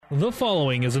The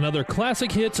following is another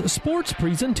Classic Hits sports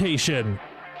presentation.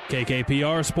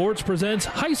 KKPR Sports presents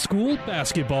high school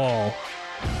basketball.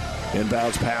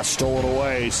 Inbounds pass stolen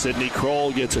away. Sidney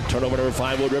Kroll gets it. Turnover number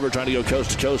 5, Wood River trying to go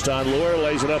coast to coast on Lure.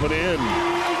 Lays it up and in.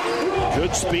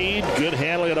 Good speed, good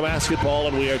handling of the basketball,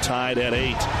 and we are tied at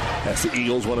 8. As the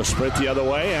Eagles want to sprint the other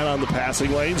way, and on the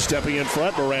passing lane, stepping in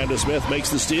front, Miranda Smith makes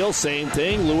the steal. Same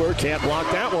thing. Lure can't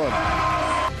block that one.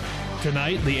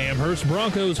 Tonight, the Amherst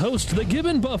Broncos host the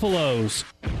Gibbion Buffaloes.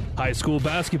 High school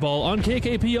basketball on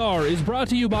KKPR is brought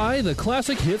to you by the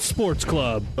Classic Hits Sports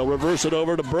Club. They'll reverse it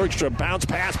over to Bergstrom. Bounce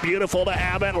pass, beautiful to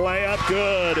Abbott. Layup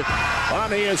good. On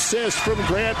the assist from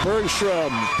Grant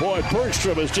Bergstrom. Boy,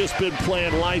 Bergstrom has just been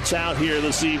playing lights out here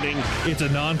this evening. It's a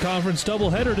non-conference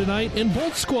doubleheader tonight, and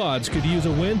both squads could use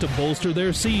a win to bolster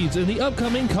their seeds in the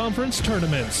upcoming conference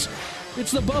tournaments.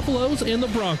 It's the Buffaloes and the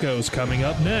Broncos coming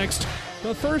up next.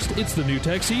 But first, it's the New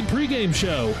Tech Seed pregame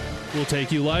show. We'll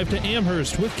take you live to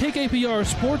Amherst with KKPR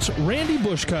Sports' Randy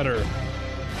Bushcutter.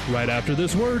 Right after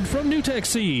this word from New Tech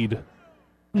Seed.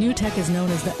 New Tech is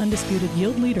known as the undisputed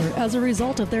yield leader as a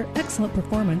result of their excellent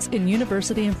performance in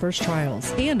university and first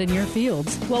trials and in your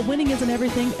fields. While winning isn't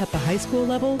everything at the high school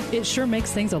level, it sure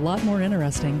makes things a lot more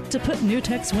interesting. To put New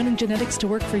Tech's winning genetics to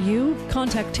work for you,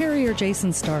 contact Terry or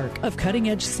Jason Stark of Cutting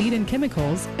Edge Seed and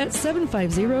Chemicals at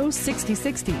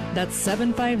 750-6060. That's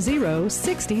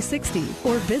 750-6060.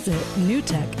 Or visit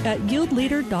newtech at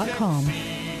yieldleader.com.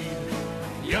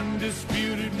 The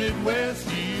undisputed Midwest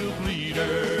yield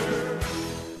leader.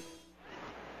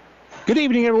 Good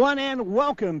evening, everyone, and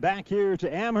welcome back here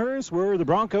to Amherst, where the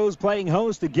Broncos playing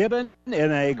host to Gibbion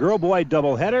in a girl-boy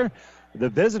doubleheader. The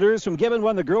visitors from Gibbion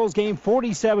won the girls' game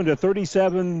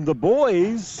 47-37. The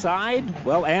boys' side,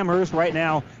 well, Amherst right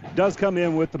now does come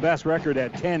in with the best record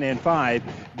at 10-5.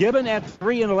 Gibbion at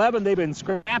 3-11. They've been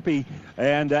scrappy,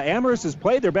 and Amherst has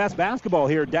played their best basketball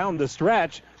here down the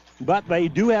stretch, but they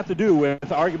do have to do with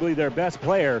arguably their best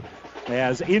player,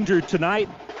 as injured tonight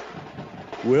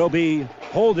will be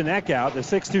Holden Eckhout, the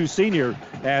 6'2 senior,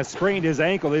 has sprained his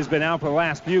ankle. He's been out for the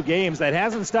last few games. That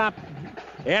hasn't stopped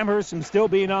Amherst from still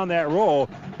being on that roll,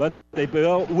 but they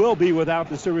will be without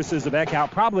the services of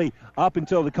Eckhout probably up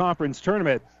until the conference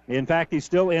tournament. In fact, he's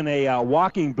still in a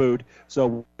walking boot,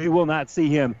 so we will not see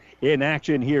him in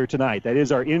action here tonight. That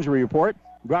is our injury report,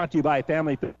 brought to you by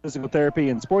Family Physical Therapy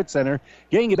and Sports Center,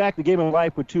 getting you back to Game of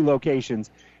Life with 2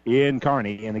 locations in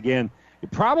Kearney. And again, you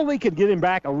probably could get him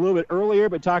back a little bit earlier,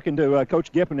 but talking to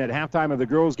Coach Gibbion at halftime of the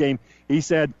girls' game, he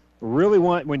said,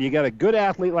 when you got a good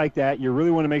athlete like that, you really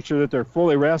want to make sure that they're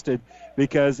fully rested,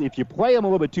 because if you play them a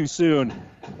little bit too soon,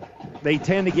 they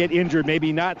tend to get injured.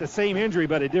 Maybe not the same injury,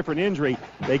 but a different injury.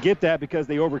 They get that because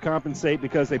they overcompensate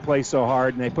because they play so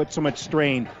hard and they put so much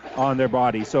strain on their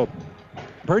body. So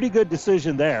pretty good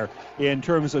decision there in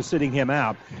terms of sitting him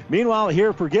out. Meanwhile,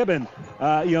 here for Gibbion,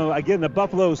 again, the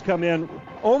Buffaloes come in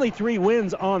only 3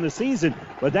 wins on the season,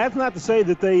 but that's not to say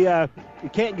that they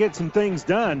can't get some things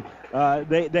done.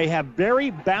 They have very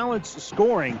balanced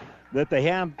scoring that they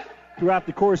have throughout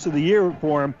the course of the year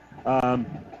for them.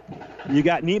 You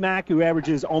got Niemak, who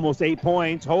averages almost 8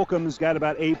 points. Holcomb's got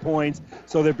about 8 points.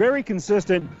 So they're very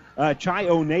consistent. Chai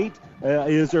O'Nate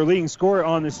is their leading scorer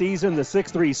on the season. The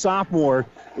 6'3 sophomore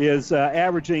is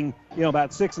averaging about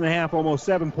 6.5, almost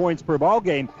 7 points per ball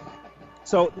game.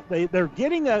 So they're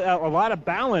getting a lot of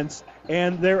balance,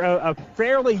 and they're a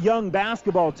fairly young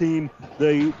basketball team.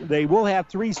 They will have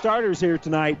 3 starters here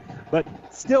tonight, but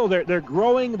still they're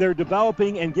growing, they're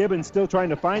developing, and Gibbon's still trying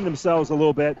to find themselves a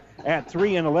little bit at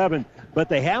 3-11. But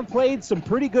they have played some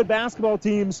pretty good basketball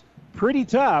teams, pretty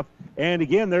tough, and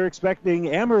again,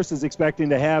 Amherst is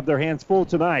expecting to have their hands full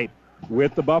tonight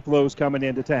with the Buffaloes coming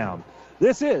into town.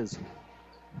 This is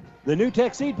the New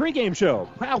Tech Seed pregame show,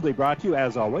 proudly brought to you,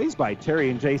 as always, by Terry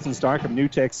and Jason Stark of New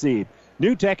Tech Seed.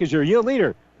 New Tech is your yield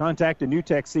leader. Contact a New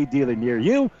Tech Seed dealer near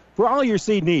you for all your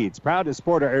seed needs. Proud to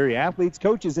support our area athletes,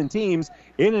 coaches, and teams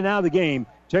in and out of the game.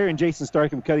 Terry and Jason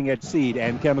Stark of Cutting Edge Seed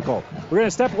and Chemical. We're going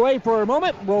to step away for a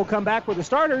moment. We'll come back with the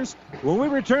starters when we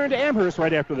return to Amherst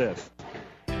right after this.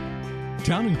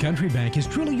 Town & Country Bank is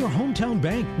truly your hometown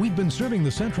bank. We've been serving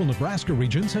the central Nebraska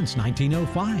region since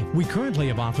 1905. We currently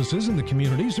have offices in the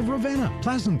communities of Ravenna,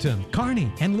 Pleasanton,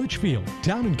 Kearney, and Litchfield.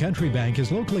 Town & Country Bank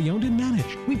is locally owned and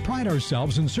managed. We pride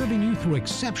ourselves in serving you through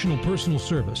exceptional personal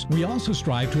service. We also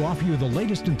strive to offer you the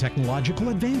latest in technological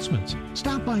advancements.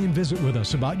 Stop by and visit with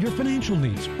us about your financial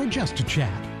needs or just to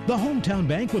chat. The hometown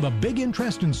bank with a big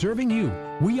interest in serving you.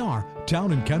 We are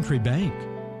Town & Country Bank.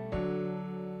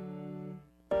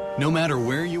 No matter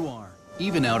where you are,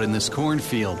 even out in this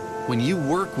cornfield, when you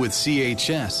work with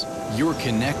CHS, you're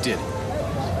connected,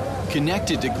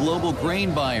 Connected to global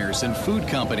grain buyers and food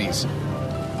companies.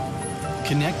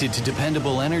 Connected to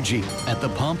dependable energy at the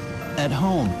pump, at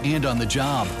home, and on the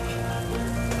job.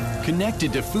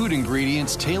 Connected to food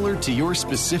ingredients tailored to your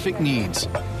specific needs.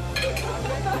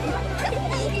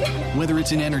 Whether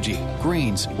it's in energy,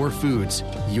 grains, or foods,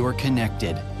 you're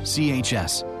connected.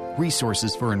 CHS,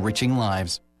 resources for enriching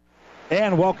lives.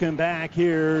 And welcome back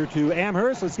here to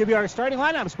Amherst. Let's give you our starting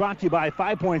lineups, brought to you by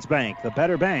 5 Points Bank, the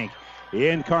better bank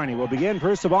in Kearney. We'll begin,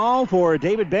 first of all, for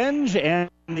David Benge and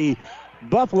the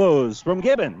Buffaloes from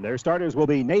Gibbon. Their starters will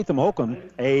be Nathan Holcomb,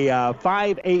 a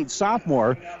 5'8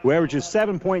 sophomore who averages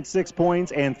 7.6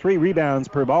 points and 3 rebounds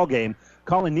per ball game.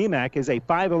 Colin Niemak is a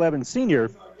 5'11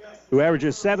 senior who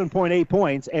averages 7.8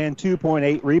 points and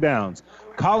 2.8 rebounds.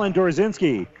 Colin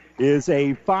Dorzinski is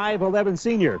a 5'11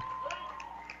 senior,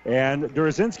 and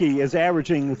Dorzinski is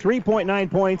averaging 3.9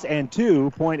 points and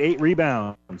 2.8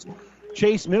 rebounds.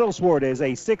 Chase Middlesward is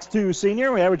a 6'2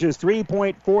 senior who averages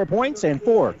 3.4 points and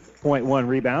 4.1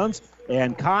 rebounds.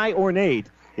 And Kai Ornate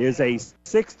is a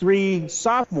 6'3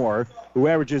 sophomore who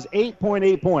averages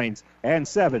 8.8 points and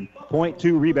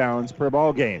 7.2 rebounds per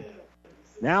ball game.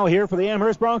 Now here for the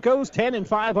Amherst Broncos,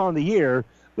 10-5 on the year.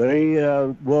 They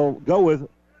will go with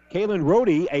Kaylin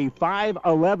Rohde, a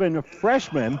 5'11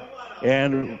 freshman,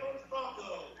 and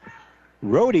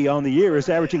Rohde on the year is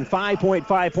averaging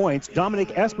 5.5 points. Dominic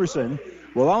Esperson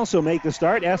will also make the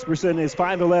start. Esperson is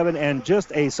 5'11 and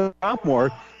just a sophomore.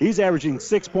 He's averaging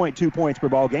 6.2 points per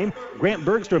ball game. Grant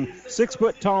Bergstrom,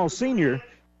 6-foot-tall senior,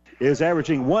 is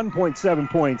averaging 1.7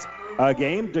 points a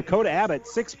game. Dakota Abbott,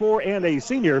 6'4 and a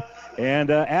senior,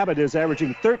 and Abbott is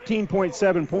averaging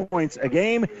 13.7 points a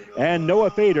game. And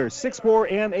Noah Fader,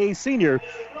 6'4 and a senior.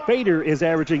 Fader is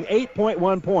averaging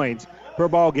 8.1 points per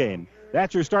ball game.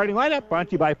 That's your starting lineup, brought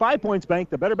to you by 5 Points Bank,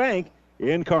 the better bank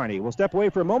in Kearney. We'll step away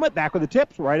for a moment, back with the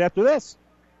tips right after this.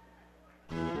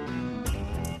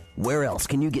 Where else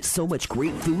can you get so much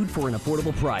great food for an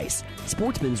affordable price?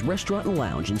 Sportsman's Restaurant and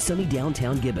Lounge in sunny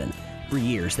downtown Gibbon. For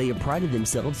years, they have prided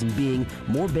themselves in being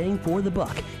more bang for the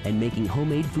buck and making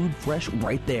homemade food fresh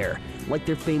right there. Like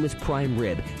their famous prime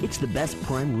rib. It's the best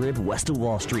prime rib west of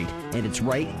Wall Street, and it's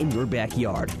right in your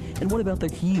backyard. And what about their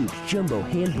huge jumbo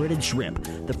hand-breaded shrimp?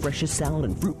 The freshest salad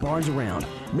and fruit bars around.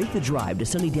 Make the drive to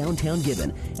sunny downtown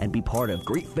Gibbon and be part of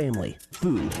great family,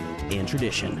 food, and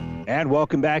tradition. And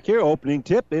welcome back here. Opening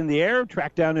tip in the air,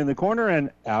 track down in the corner, and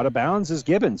out of bounds is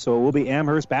Gibbon. So it will be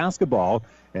Amherst basketball.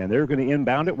 And they're going to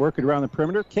inbound it, work it around the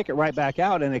perimeter, kick it right back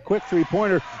out, and a quick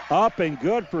three-pointer up and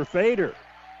good for Fader.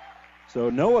 So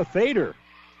Noah Fader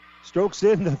strokes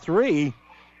in the three,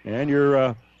 and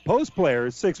your post player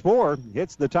is 6'4",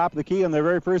 hits the top of the key on their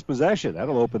very first possession.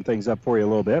 That'll open things up for you a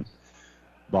little bit.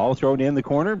 Ball thrown in the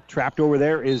corner. Trapped over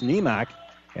there is Niemak,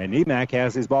 and Niemak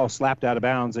has his ball slapped out of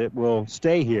bounds. It will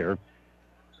stay here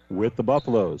with the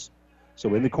Buffaloes.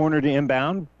 So in the corner to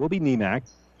inbound will be Niemak.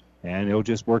 And he'll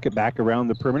just work it back around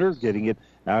the perimeter, getting it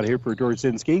out here for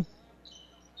Dorzinski.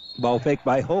 Ball faked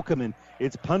by Holcomb, and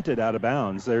it's punted out of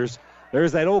bounds. There's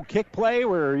that old kick play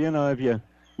where, if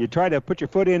you try to put your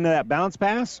foot into that bounce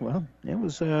pass, well, it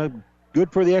was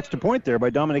good for the extra point there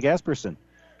by Dominic Esperson.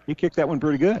 He kicked that one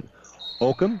pretty good.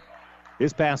 Holcomb,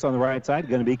 his pass on the right side,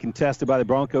 going to be contested by the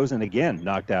Broncos, and again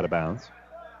knocked out of bounds.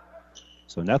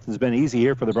 So nothing's been easy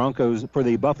here for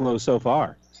the Buffaloes so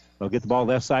far. They'll get the ball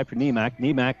left side for Niemak.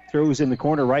 Niemak throws in the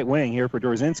corner right wing here for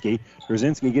Dorzinski.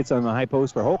 Dorzinski gets on the high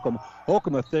post for Holcomb.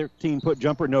 Holcomb, a 13-foot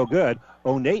jumper, no good.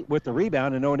 Onate with the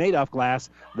rebound, and Onate off glass.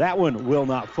 That one will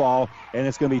not fall, and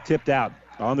it's going to be tipped out.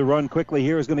 On the run quickly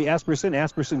here is going to be Esperson.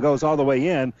 Esperson goes all the way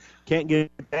in. Can't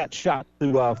get that shot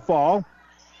to fall.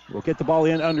 We'll get the ball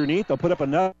in underneath. They'll put up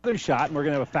another shot, and we're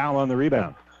going to have a foul on the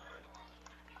rebound.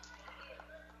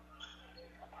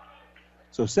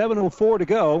 So 7:04 to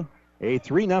go. A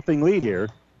 3-0 lead here.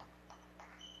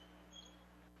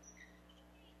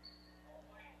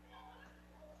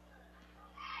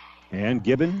 And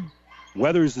Gibbon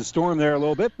weathers the storm there a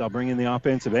little bit. They'll bring in the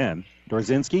offensive end.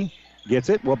 Dorzinski gets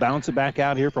it. We'll bounce it back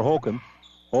out here for Holcomb.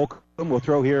 Holcomb will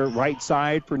throw here right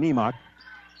side for Niemak.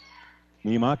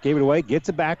 Niemak gave it away, gets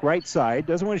it back right side.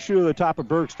 Doesn't want to shoot at the top of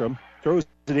Bergstrom. Throws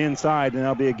it inside, and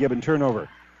that'll be a Gibbon turnover.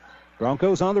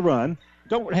 Broncos on the run.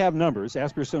 Don't have numbers.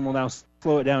 Esperson will now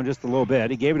slow it down just a little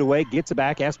bit. He gave it away, gets it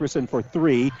back. Esperson for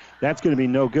three. That's going to be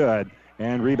no good.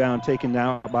 And rebound taken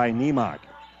down by Niemak.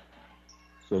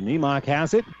 So Niemak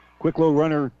has it. Quick low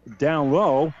runner down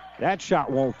low. That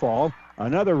shot won't fall.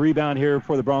 Another rebound here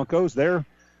for the Broncos. They're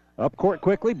up court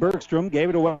quickly. Bergstrom gave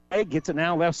it away. Gets it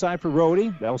now left side for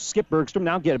Rohde. They'll skip Bergstrom.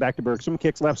 Now get it back to Bergstrom.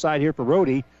 Kicks left side here for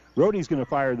Rohde. Rohde's going to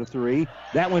fire the three.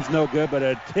 That one's no good, but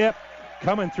a tip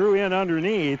coming through in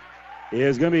underneath.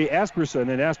 is going to be Esperson,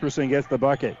 and Esperson gets the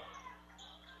bucket.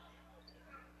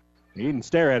 He didn't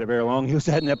stare at it very long. He was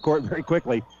heading up court very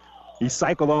quickly. He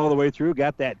cycled all the way through,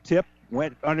 got that tip,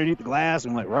 went underneath the glass,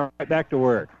 and went right back to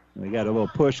work. And we got a little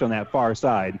push on that far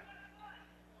side,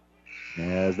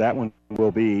 as that one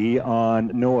will be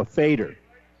on Noah Fader.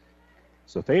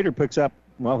 So Fader picks up,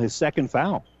 well, his second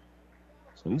foul.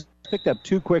 So he's picked up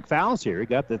 2 quick fouls here. He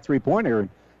got the three-pointer, and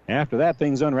after that,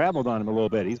 things unraveled on him a little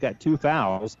bit. He's got 2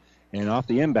 fouls, and off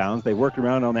the inbounds, they worked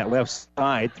around on that left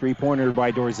side. Three-pointer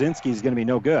by Dorzinski is going to be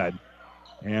no good.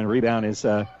 And rebound is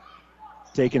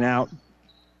taken out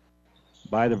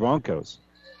by the Broncos.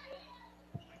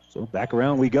 So back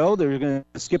around we go. They're going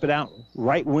to skip it out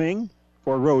right wing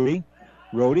for Rohde.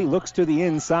 Rohde looks to the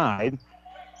inside,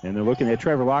 and they're looking at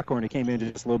Trevor Lockhorn, who came in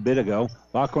just a little bit ago.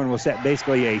 Lockhorn will set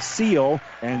basically a seal,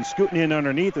 and scooting in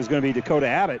underneath is going to be Dakota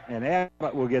Abbott, and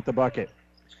Abbott will get the bucket.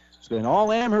 So an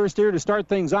all Amherst here to start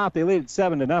things off. They lead at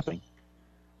 7-0.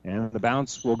 And the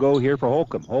bounce will go here for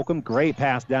Holcomb. Holcomb, great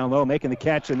pass down low, making the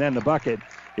catch, and then the bucket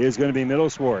is going to be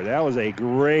Middleswart. That was a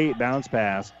great bounce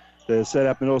pass to set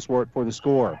up Middleswart for the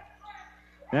score.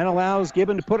 That allows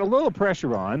Gibbon to put a little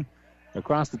pressure on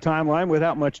across the timeline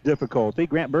without much difficulty.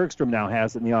 Grant Bergstrom now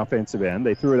has it in the offensive end.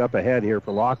 They threw it up ahead here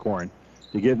for Lockhorn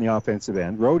to get in the offensive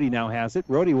end. Rohde now has it.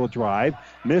 Rohde will drive,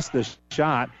 miss the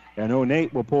shot, and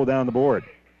O'Nate will pull down the board.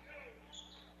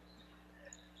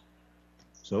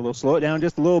 So they'll slow it down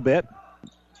just a little bit.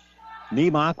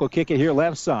 Niemock will kick it here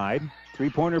left side.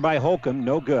 Three-pointer by Holcomb,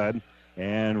 no good.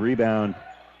 And rebound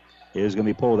is going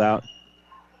to be pulled out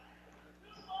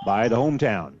by the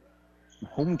hometown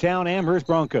Amherst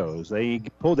Broncos. They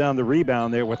pull down the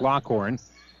rebound there with Lockhorn.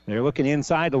 They're looking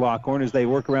inside to Lockhorn as they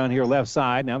work around here left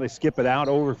side. Now they skip it out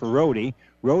over for Rohde.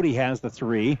 Rohde has the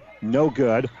 3, no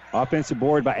good. Offensive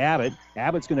board by Abbott.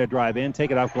 Abbott's going to drive in,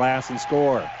 take it off glass, and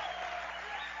score.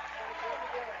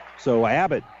 So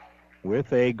Abbott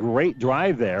with a great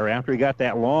drive there after he got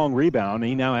that long rebound.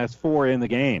 He now has 4 in the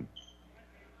game.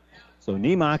 So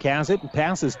Niemock has it,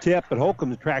 passes tip, but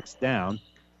Holcomb tracks down.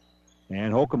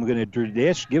 And Holcomb going to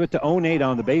dish, give it to O'Nate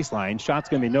on the baseline. Shot's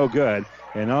going to be no good.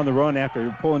 And on the run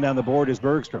after pulling down the board is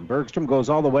Bergstrom. Bergstrom goes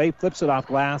all the way, flips it off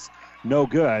glass, no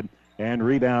good. And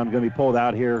rebound going to be pulled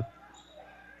out here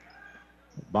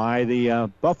by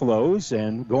the Buffaloes.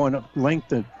 And going up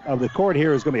length of the court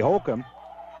here is going to be Holcomb.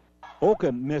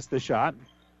 Holcomb missed the shot.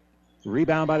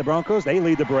 Rebound by the Broncos. They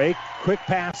lead the break. Quick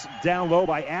pass down low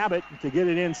by Abbott to get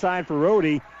it inside for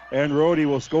Rohde, and Rohde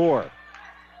will score.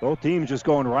 Both teams just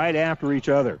going right after each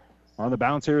other. On the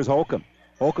bounce here is Holcomb.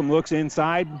 Holcomb looks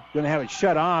inside, going to have it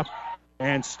shut off,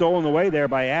 and stolen away there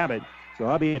by Abbott. So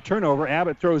that'll be a turnover.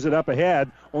 Abbott throws it up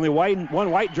ahead. Only one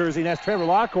white jersey, and that's Trevor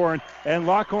Lockhorn, and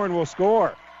Lockhorn will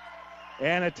score.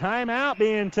 And a timeout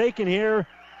being taken here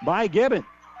by Gibbon.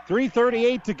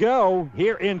 3:38 to go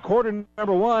here in quarter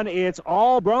number 1. It's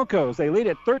all Broncos. They lead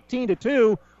at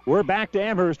 13-2. We're back to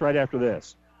Amherst right after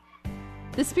this.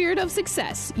 The spirit of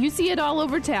success. You see it all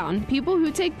over town. People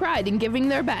who take pride in giving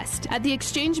their best. At the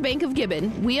Exchange Bank of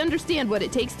Gibbon, we understand what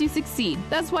it takes to succeed.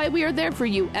 That's why we are there for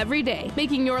you every day,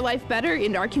 making your life better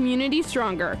and our community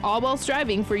stronger, all while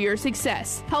striving for your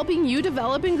success. Helping you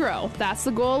develop and grow. That's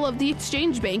the goal of the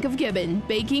Exchange Bank of Gibbon.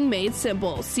 Banking made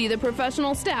simple. See the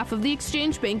professional staff of the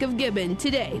Exchange Bank of Gibbon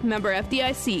today. Member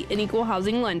FDIC, an equal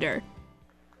housing lender.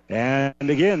 And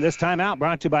again, this timeout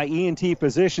brought to you by E&T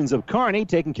Physicians of Kearney,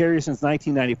 taking care of you since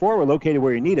 1994. We're located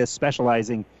where you need us,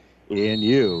 specializing in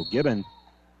you. Gibbon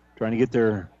trying to get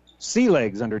their sea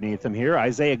legs underneath them here.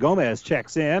 Isaiah Gomez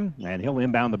checks in, and he'll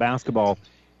inbound the basketball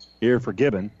here for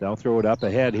Gibbon. They'll throw it up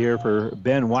ahead here for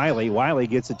Ben Wiley. Wiley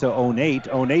gets it to O'Nate.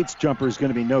 O'Nate's jumper is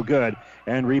going to be no good,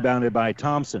 and rebounded by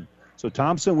Thompson. So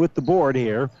Thompson with the board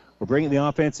here. We're bringing the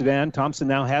offensive end. Thompson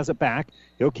now has it back.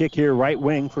 He'll kick here right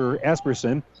wing for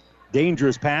Esperson.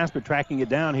 Dangerous pass, but tracking it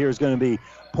down here is going to be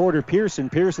Porter Pearson.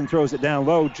 Pearson throws it down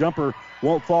low. Jumper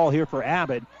won't fall here for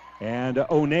Abbott, and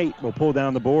O'Nate will pull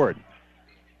down the board.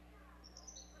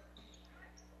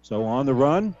 So on the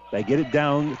run, they get it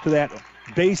down to that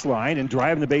baseline, and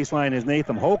driving the baseline is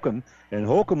Nathan Holcomb, and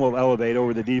Holcomb will elevate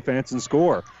over the defense and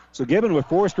score. So Gibbon with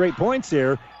 4 straight points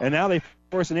here, and now they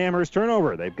force an Amherst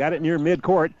turnover. They've got it near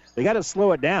midcourt. They got to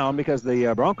slow it down because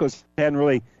the Broncos hadn't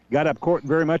really got up court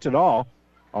very much at all.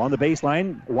 On the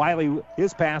baseline, Wiley,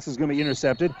 his pass is going to be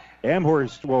intercepted.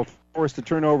 Amherst will force the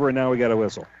turnover, and now we got a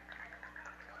whistle.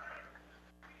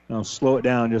 I'll slow it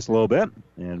down just a little bit,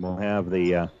 and we'll have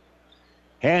the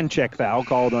hand check foul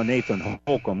called on Nathan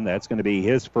Holcomb. That's going to be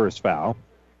his first foul.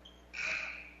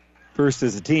 First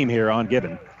as a team here on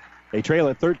Gibbon. They trail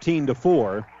at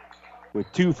 13-4 with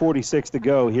 2:46 to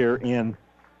go here in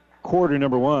quarter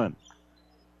number 1.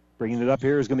 Bringing it up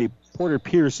here is going to be Porter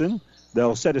Pearson.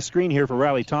 They'll set a screen here for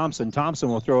Riley Thompson. Thompson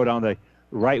will throw it on the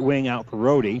right wing out for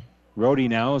Rohde. Rohde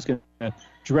now is going to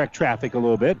direct traffic a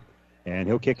little bit, and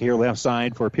he'll kick here left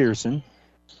side for Pearson.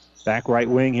 Back right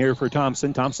wing here for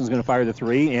Thompson. Thompson's going to fire the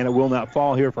three, and it will not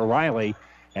fall here for Riley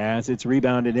as it's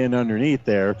rebounded in underneath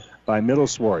there by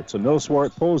Middleswart. So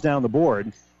Middleswart pulls down the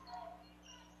board,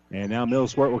 and now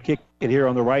Middleswart will kick it here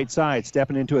on the right side.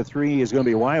 Stepping into a three is going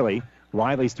to be Wiley.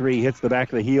 Wiley's three hits the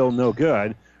back of the heel, no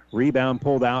good. Rebound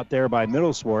pulled out there by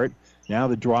Middleswart. Now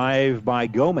the drive by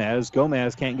Gomez.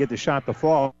 Gomez can't get the shot to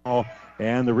fall,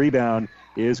 and the rebound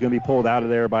is going to be pulled out of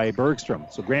there by Bergstrom.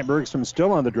 So Grant Bergstrom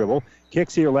still on the dribble.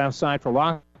 Kicks here left side for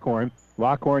Lockhorn.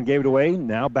 Lockhorn gave it away.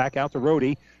 Now back out to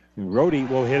Rohde. Rohde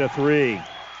will hit a three.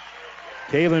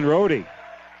 Kalen Rohde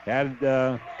had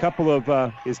a couple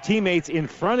of his teammates in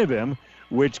front of him,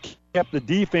 which kept the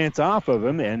defense off of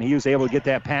him, and he was able to get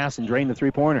that pass and drain the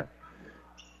three-pointer.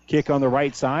 Kick on the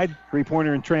right side.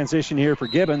 Three-pointer in transition here for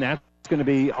Gibbon. That's going to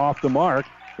be off the mark.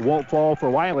 It won't fall for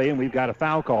Wiley, and we've got a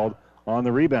foul called on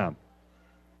the rebound.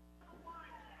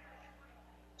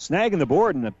 Snagging the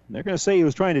board, and they're going to say he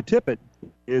was trying to tip it,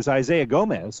 is Isaiah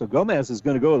Gomez. So Gomez is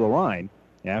going to go to the line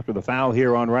after the foul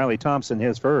here on Riley Thompson,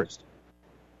 his first.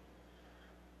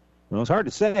 Well, it's hard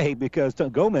to say because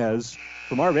Gomez,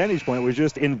 from our vantage point, was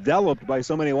just enveloped by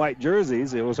so many white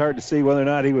jerseys. It was hard to see whether or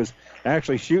not he was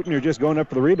actually shooting or just going up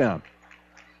for the rebound.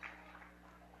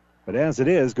 But as it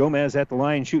is, Gomez at the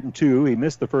line shooting two. He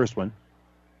missed the first one.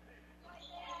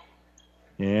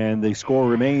 And the score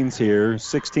remains here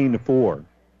 16-4.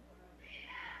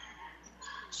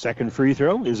 Second free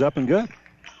throw is up and good.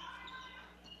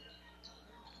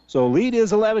 So lead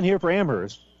is 11 here for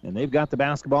Amherst. And they've got the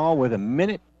basketball with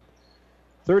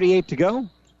 1:38 to go.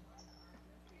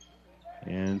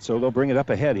 And so they'll bring it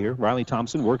up ahead here. Riley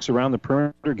Thompson works around the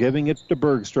perimeter, giving it to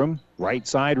Bergstrom. Right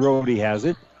side, Rohde has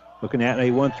it. Looking at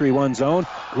a 1-3-1 zone.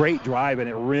 Great drive, and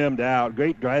it rimmed out.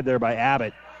 Great drive there by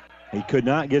Abbott. He could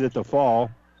not get it to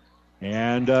fall.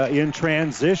 And in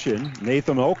transition,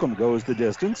 Nathan Holcomb goes the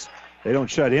distance. They don't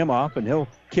shut him off, and he'll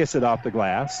kiss it off the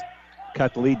glass.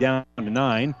 Cut the lead down to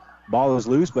 9. Ball is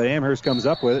loose, but Amherst comes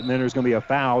up with it, and then there's going to be a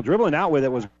foul. Dribbling out with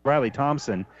it was Riley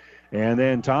Thompson, and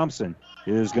then Thompson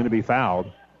is going to be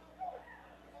fouled.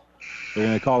 They're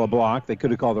going to call a block. They could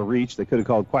have called a reach. They could have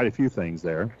called quite a few things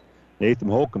there. Nathan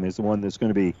Holcomb is the one that's going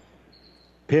to be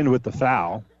pinned with the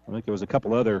foul. I think there was a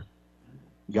couple other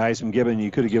guys from Gibbon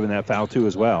you could have given that foul to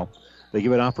as well. They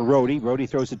give it off for Rohde. Rohde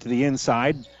throws it to the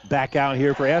inside. Back out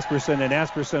here for Esperson, and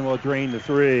Esperson will drain the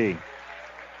three.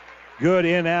 Good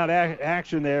in-out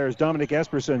action there as Dominic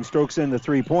Esperson strokes in the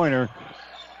three-pointer.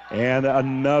 And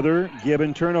another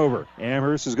Gibbon turnover.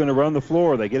 Amherst is going to run the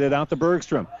floor. They get it out to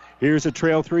Bergstrom. Here's a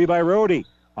trail three by Rohde.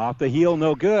 Off the heel,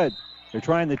 no good. They're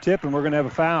trying to tip, and we're going to have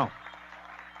a foul.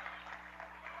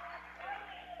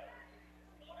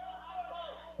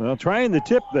 Well, trying the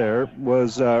tip there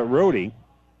was Rohde.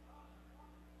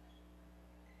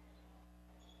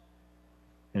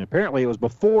 And apparently it was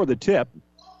before the tip.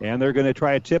 And they're going to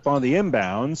try a tip on the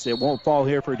inbounds. It won't fall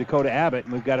here for Dakota Abbott,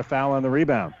 and we've got a foul on the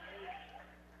rebound.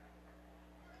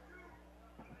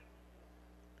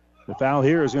 The foul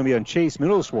here is going to be on Chase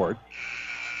Middleswart.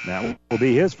 That will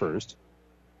be his first.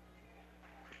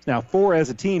 Now 4 as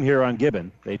a team here on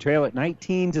Gibbon. They trail at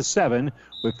 19-7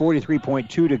 with 43.2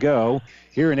 to go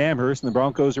here in Amherst, and the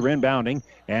Broncos are inbounding.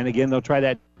 And again, they'll try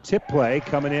that tip play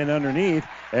coming in underneath,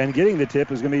 and getting the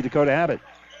tip is going to be Dakota Abbott.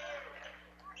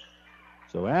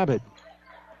 So Abbott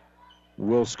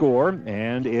will score,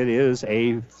 and it is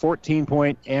a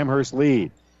 14-point Amherst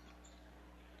lead.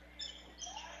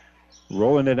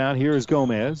 Rolling it out here is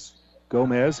Gomez.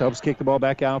 Gomez helps kick the ball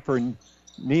back out for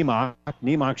Nemok.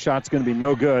 Nemok's shot's going to be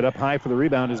no good. Up high for the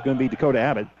rebound is going to be Dakota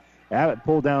Abbott. Abbott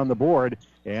pulled down the board,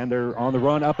 and they're on the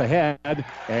run up ahead.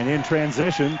 And in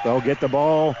transition, they'll get the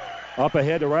ball up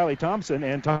ahead to Riley Thompson,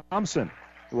 and Thompson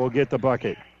will get the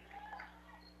bucket.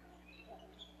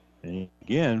 And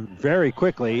again, very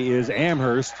quickly is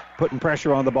Amherst putting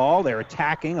pressure on the ball. They're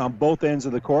attacking on both ends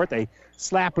of the court. They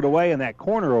slap it away in that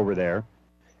corner over there,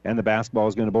 and the basketball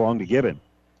is going to belong to Gibbon.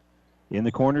 In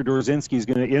the corner, Dorzinski's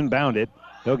going to inbound it.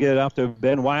 He'll get it off to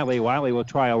Ben Wiley. Wiley will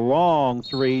try a long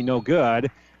three, no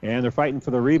good, and they're fighting for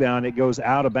the rebound. It goes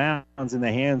out of bounds in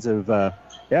the hands of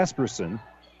Esperson.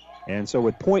 And so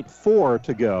with 0.4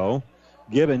 to go,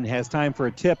 Gibbon has time for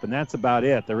a tip, and that's about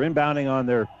it. They're inbounding on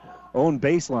their own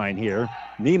baseline here.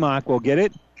 Nemok will get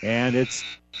it, and it's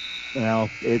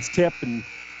tipped, and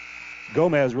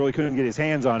Gomez really couldn't get his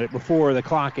hands on it before the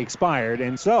clock expired.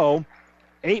 And so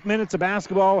 8 minutes of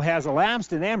basketball has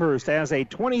elapsed, and Amherst has a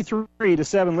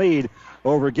 23-7 lead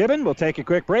over Gibbon. We'll take a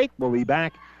quick break. We'll be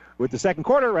back with the second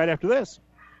quarter right after this.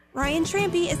 Ryan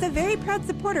Trampy is a very proud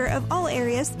supporter of all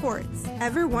area sports.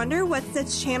 Ever wonder what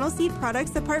sets Channel Seed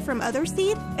products apart from other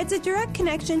seed? It's a direct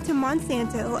connection to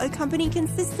Monsanto, a company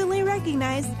consistently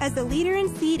recognized as a leader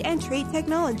in seed and trait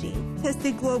technology.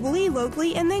 Tested globally,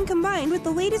 locally, and then combined with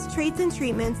the latest traits and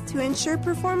treatments to ensure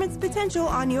performance potential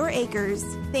on your acres.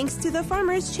 Thanks to the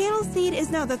farmers, Channel Seed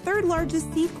is now the third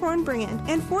largest seed corn brand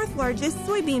and fourth largest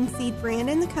soybean seed brand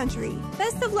in the country.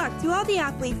 Best of luck to all the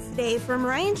athletes today from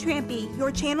Ryan Trampy,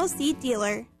 your Channel Seed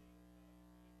dealer.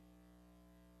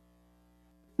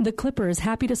 The Clipper is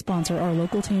happy to sponsor our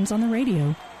local teams on the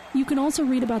radio. You can also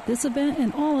read about this event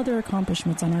and all other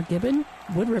accomplishments on our Gibbion,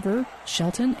 Wood River,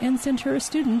 Shelton, and Centura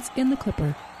students in the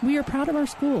Clipper. We are proud of our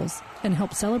schools and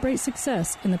help celebrate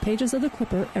success in the pages of the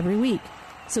Clipper every week.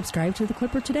 Subscribe to the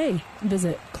Clipper today.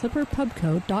 Visit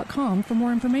clipperpubco.com for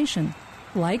more information.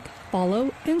 Like,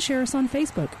 follow, and share us on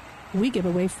Facebook. We give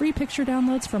away free picture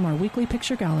downloads from our weekly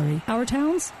picture gallery. Our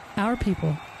towns, our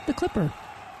people. The Clipper.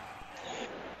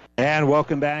 And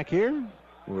welcome back here.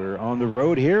 We're on the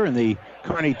road here in the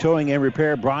Kearney Towing and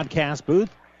Repair broadcast booth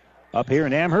up here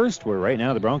in Amherst, where right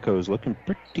now the Broncos looking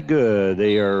pretty good.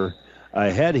 They are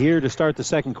ahead here to start the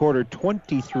second quarter,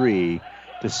 23-7,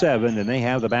 and they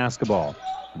have the basketball.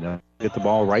 They'll get the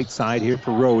ball right side here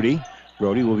for Rhodey.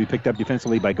 Rhodey will be picked up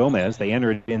defensively by Gomez. They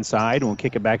enter it inside and will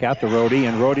kick it back out to Rhodey,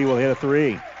 and Rhodey will hit a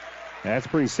three. That's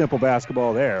pretty simple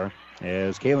basketball there,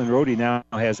 as Kalen Rhodey now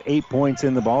has 8 points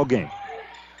in the ball game.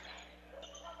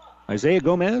 Isaiah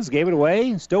Gomez gave it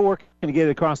away, still working to get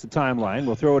it across the timeline.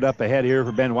 We'll throw it up ahead here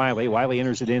for Ben Wiley. Wiley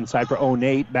enters it inside for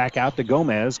O'Nate, back out to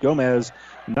Gomez. Gomez,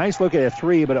 nice look at a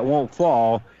three, but it won't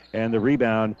fall, and the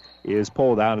rebound is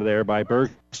pulled out of there by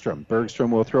Bergstrom.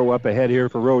 Bergstrom will throw up ahead here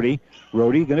for Rhodey.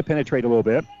 Rhodey going to penetrate a little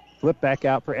bit. Flip back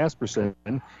out for Esperson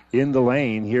in the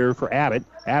lane here for Abbott.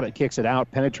 Abbott kicks it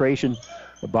out. Penetration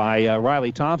by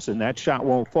Riley Thompson. That shot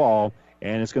won't fall,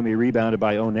 and it's going to be rebounded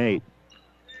by O'Nate.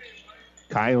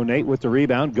 Kai O'Nate with the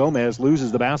rebound. Gomez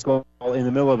loses the basketball in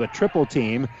the middle of a triple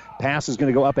team. Pass is going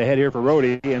to go up ahead here for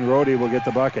Rhodey, and Rhodey will get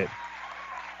the bucket.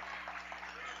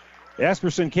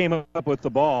 Esperson came up with the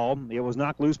ball. It was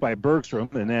knocked loose by Bergstrom,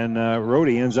 and then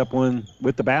Rhodey ends up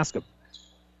with the basket.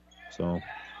 So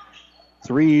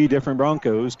 3 different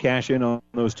Broncos cash in on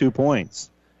those 2 points.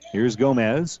 Here's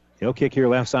Gomez. He'll kick here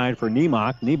left side for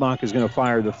Niemock. Niemock is going to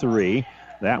fire the three.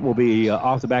 That will be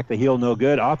off the back of the heel, no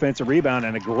good. Offensive rebound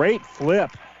and a great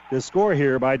flip to score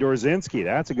here by Dorzinski.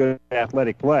 That's a good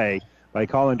athletic play by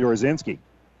Colin Dorzinski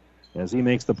as he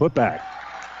makes the putback.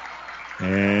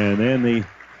 And then the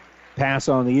pass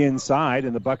on the inside,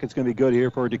 and the bucket's going to be good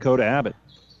here for Dakota Abbott.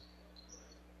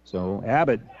 So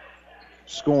Abbott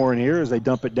scoring here as they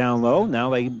dump it down low.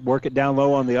 Now they work it down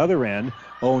low on the other end.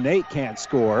 O'Nate can't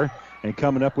score, and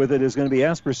coming up with it is going to be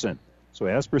Esperson. So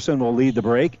Esperson will lead the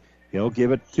break. He'll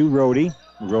give it to Rhodey.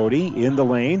 Rhodey in the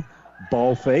lane.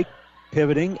 Ball fake.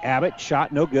 Pivoting. Abbott.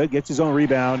 Shot no good. Gets his own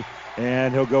rebound.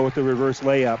 And he'll go with the reverse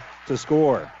layup to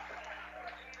score.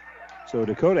 So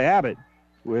Dakota Abbott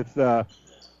with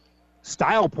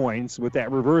style points with that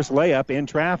reverse layup in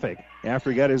traffic after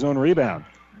he got his own rebound.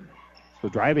 So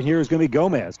driving here is going to be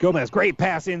Gomez. Gomez, great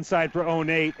pass inside for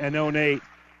O'Nate, and O'Nate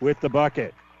with the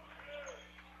bucket.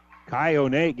 Kai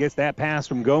O'Nate gets that pass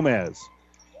from Gomez.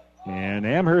 And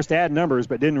Amherst had numbers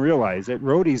but didn't realize it.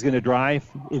 Rhodey's going to drive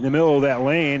in the middle of that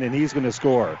lane, and he's going to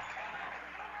score.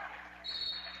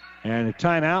 And a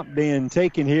timeout being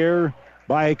taken here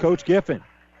by Coach Giffen.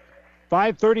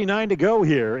 5:39 to go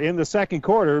here in the second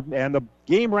quarter, and the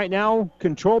game right now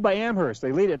controlled by Amherst.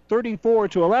 They lead at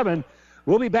 34-11.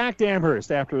 We'll be back to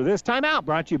Amherst after this timeout,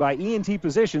 brought to you by E&T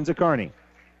Physicians at Kearney.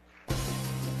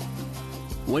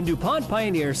 When DuPont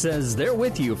Pioneer says they're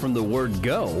with you from the word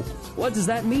go, what does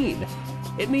that mean?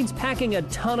 It means packing a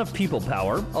ton of people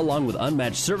power, along with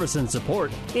unmatched service and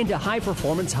support, into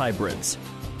high-performance hybrids.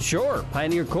 Sure,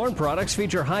 Pioneer Corn products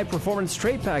feature high-performance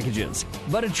trait packages,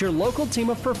 but it's your local team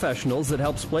of professionals that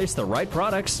helps place the right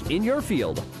products in your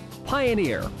field.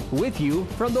 Pioneer, with you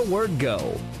from the word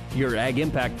go. Your Ag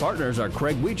Impact partners are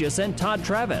Craig Weegis and Todd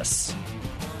Travis.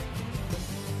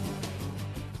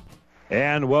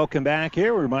 And welcome back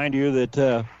here. We remind you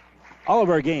that all of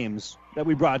our games that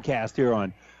we broadcast here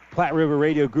on Platte River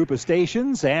Radio Group of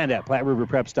Stations and at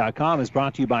PlatteRiverPreps.com is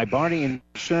brought to you by Barney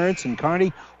Insurance in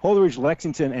Kearney, Holdridge,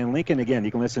 Lexington, and Lincoln. Again,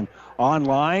 you can listen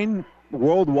online,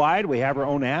 worldwide. We have our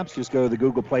own apps. Just go to the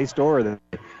Google Play Store or the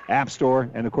App Store.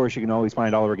 And, of course, you can always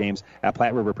find all of our games at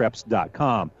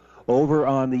PlatteRiverPreps.com. Over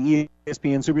on the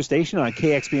ESPN Superstation on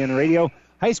KXPN Radio,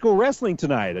 high school wrestling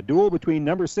tonight. A duel between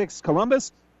number 6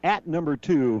 Columbus at number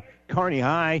 2 Kearney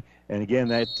High. And, again,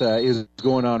 that is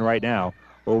going on right now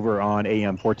over on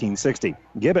AM 1460.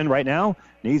 Gibbon right now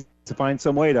needs to find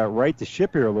some way to right the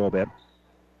ship here a little bit.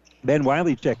 Ben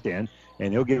Wiley checked in,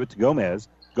 and he'll give it to Gomez.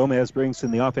 Gomez brings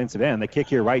in the offensive end. The kick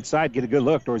here right side, get a good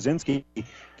look. Dorzinski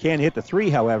can hit the three,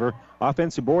 however.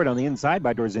 Offensive board on the inside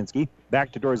by Dorzinski.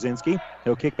 Back to Dorzinski.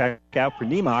 He'll kick back out for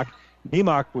Niemock.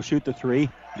 Niemock will shoot the three.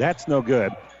 That's no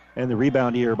good. And the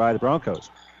rebound here by the Broncos.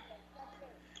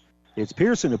 It's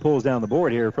Pearson who pulls down the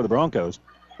board here for the Broncos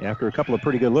after a couple of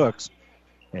pretty good looks.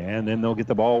 And then they'll get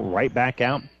the ball right back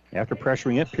out after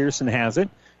pressuring it. Pearson has it.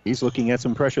 He's looking at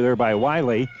some pressure there by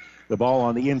Wiley. The ball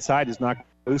on the inside is knocked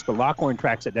loose, but Lockhorn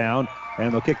tracks it down,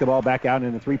 and they'll kick the ball back out,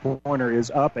 and the three-pointer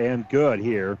is up and good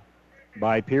here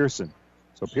by Pearson.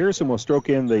 So Pearson will stroke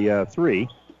in the three.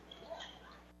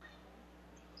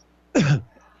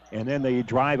 And then the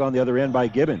drive on the other end by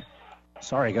Gibbon.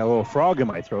 Sorry, I got a little frog in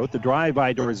my throat. The drive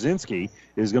by Dorzinski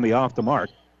is going to be off the mark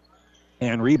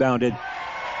and rebounded.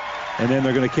 And then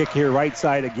they're going to kick here right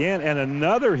side again, and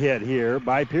another hit here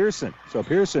by Pearson. So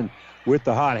Pearson with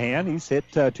the hot hand. He's hit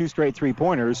two straight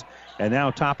three-pointers, and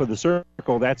now top of the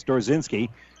circle, that's Dorzinski.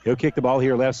 He'll kick the ball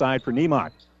here left side for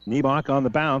Niemock. Niemock on the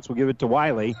bounce will give it to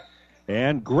Wiley.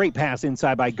 And great pass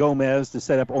inside by Gomez to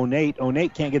set up Onate.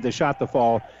 Onate can't get the shot to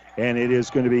fall, and it is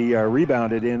going to be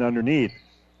rebounded in underneath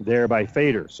there by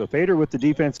Fader. So Fader with the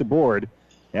defensive board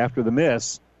after the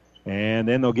miss. And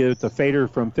then they'll give it to Fader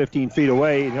from 15 feet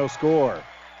away, and he'll score.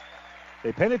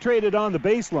 They penetrated on the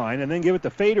baseline and then give it to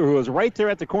Fader, who is right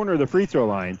there at the corner of the free throw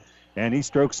line, and he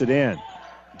strokes it in.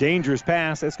 Dangerous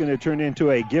pass. That's going to turn into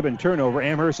a Gibbon turnover.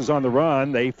 Amherst is on the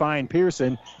run. They find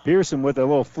Pearson. Pearson with a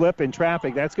little flip in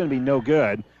traffic. That's going to be no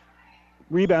good.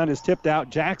 Rebound is tipped out.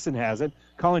 Jackson has it.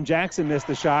 Colin Jackson missed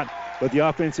the shot, but the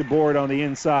offensive board on the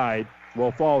inside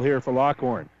will fall here for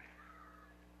Lockhorn.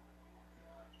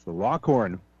 So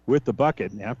Lockhorn with the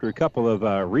bucket after a couple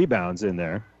of rebounds in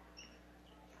there.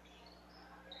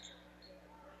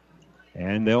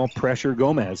 And they'll pressure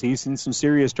Gomez. He's in some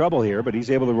serious trouble here, but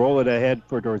he's able to roll it ahead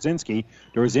for Dorzinski.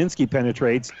 Dorzinski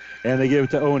penetrates, and they give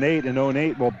it to Onate, and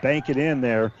Onate will bank it in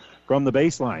there from the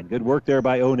baseline. Good work there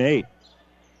by Onate.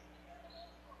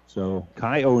 So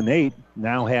Kai Onate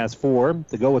now has 4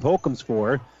 to go with Holcomb's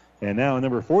 4. And now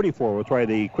number 44 will try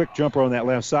the quick jumper on that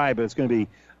left side, but it's going to be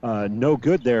no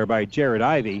good there by Jared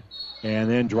Ivey. And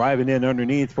then driving in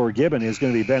underneath for Gibbon is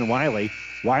going to be Ben Wiley.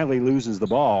 Wiley loses the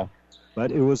ball,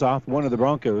 but it was off one of the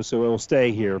Broncos, so it will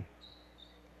stay here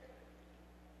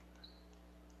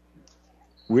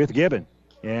with Gibbon.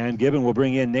 And Gibbon will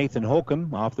bring in Nathan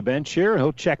Holcomb off the bench here.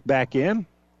 He'll check back in.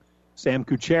 Sam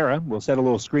Kuchera will set a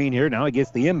little screen here. Now he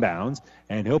gets the inbounds,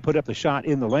 and he'll put up the shot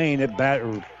in the lane. It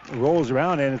rolls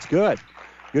around, and it's good.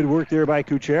 Good work there by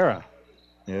Kuchera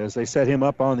as they set him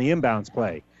up on the inbounds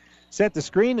play. Set the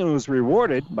screen and was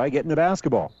rewarded by getting the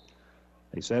basketball.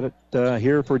 They set it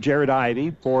here for Jared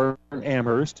Ivey for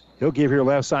Amherst. He'll give here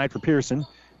left side for Pearson.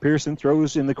 Pearson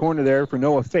throws in the corner there for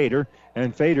Noah Fader,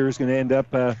 and Fader is going to end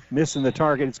up missing the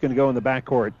target. It's going to go in the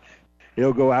backcourt.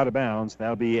 He'll go out of bounds.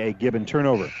 That'll be a Gibbon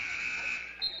turnover.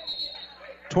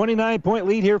 29-point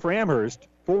lead here for Amherst,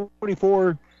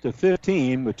 44-15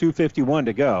 with 2:51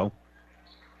 to go.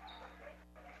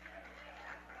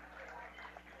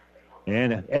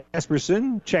 And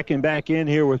Esperson checking back in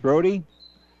here with Brody.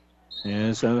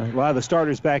 And so a lot of the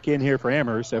starters back in here for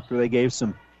Amherst after they gave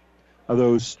some of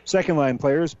those second-line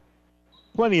players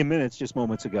plenty of minutes just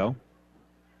moments ago.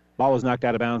 Ball was knocked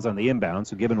out of bounds on the inbound,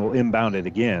 so Gibbon will inbound it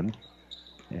again.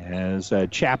 As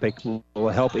Chapek will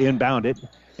help inbound it.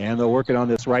 And they'll work it on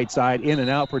this right side. In and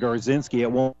out for Dorzinski.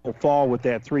 It won't fall with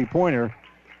that three-pointer.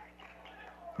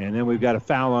 And then we've got a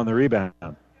foul on the rebound.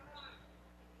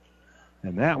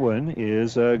 And that one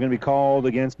is going to be called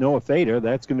against Noah Fader.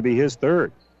 That's going to be his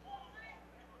third.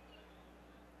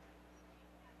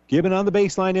 Gibbon on the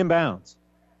baseline inbounds.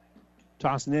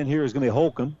 Tossing in here is going to be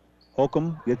Holcomb.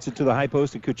 Holcomb gets it to the high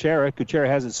post of Kuchera. Kuchera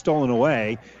has it stolen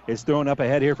away. It's thrown up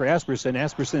ahead here for Esperson.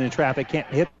 Esperson in traffic can't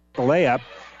hit the layup.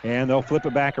 And they'll flip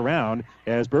it back around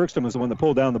as Bergstrom is the one that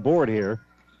pulled down the board here.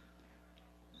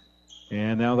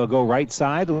 And now they'll go right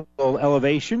side, a little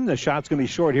elevation. The shot's going to be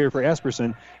short here for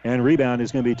Esperson, and rebound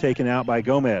is going to be taken out by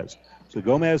Gomez. So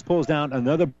Gomez pulls down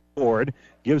another board,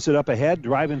 gives it up ahead.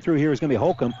 Driving through here is going to be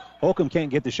Holcomb. Holcomb can't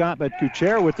get the shot, but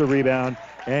Kuchera with the rebound,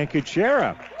 and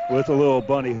Kuchera with a little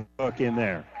bunny hook in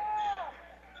there.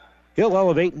 He'll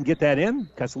elevate and get that in.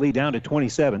 Cuts the lead down to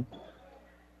 27.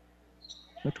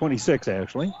 26,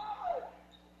 actually.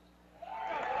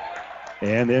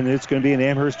 And then it's going to be an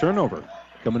Amherst turnover.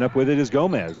 Coming up with it is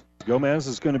Gomez. Gomez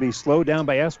is going to be slowed down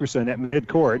by Esperson at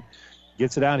midcourt.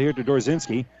 Gets it out here to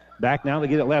Dorzinski. Back now to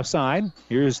get it left side.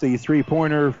 Here's the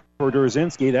three-pointer for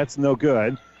Dorzinski. That's no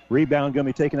good. Rebound going to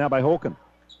be taken out by Holcomb.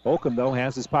 Holcomb, though,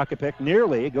 has his pocket pick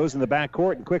nearly. It goes in the back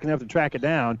court, and quick enough to track it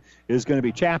down is going to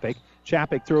be Chapik.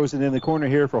 Chapik throws it in the corner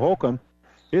here for Holcomb.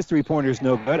 His three-pointer's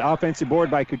no good. Offensive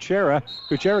board by Kuchera.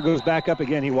 Kuchera goes back up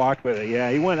again. He walked with it. Yeah,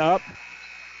 he went up.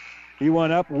 He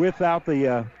went up without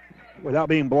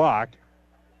being blocked.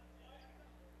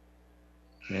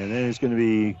 And then it's going to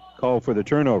be called for the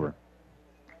turnover.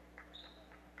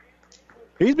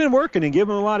 He's been working and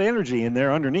giving him a lot of energy in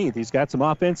there underneath. He's got some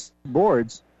offensive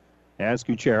boards as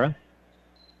Kuchera.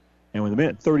 And with a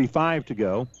minute 35 to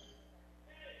go,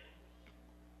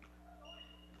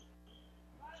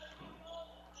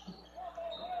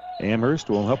 Amherst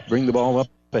will help bring the ball up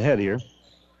ahead here.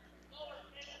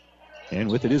 And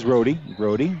with it is Rhodey.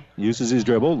 Rhodey uses his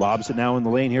dribble, lobs it now in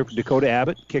the lane here for Dakota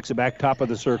Abbott. Kicks it back top of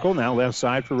the circle. Now left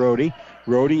side for Rhodey.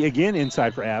 Rhodey again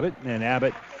inside for Abbott. And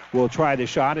Abbott will try the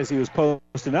shot as he was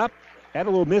posting up. Had a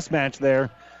little mismatch there,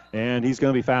 and he's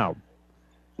going to be fouled.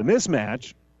 The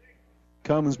mismatch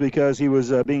comes because he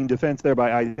was being defended there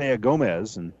by Isaiah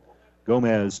Gomez. And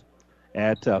Gomez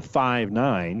at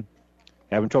 5'9",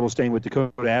 having trouble staying with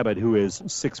Dakota Abbott, who is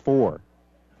 6'4".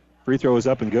 Free throw is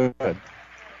up and good.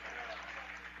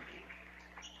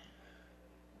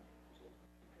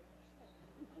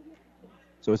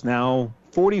 So it's now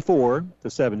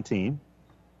 44-17.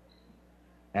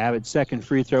 Abbott's second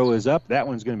free throw is up. That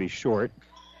one's going to be short.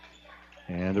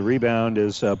 And the rebound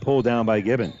is pulled down by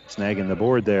Gibbion. Snagging the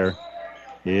board there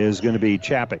is going to be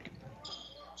Chapik.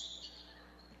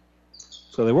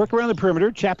 So they work around the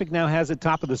perimeter. Chapik now has it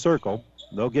top of the circle.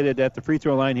 They'll get it at the free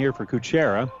throw line here for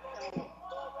Kuchera.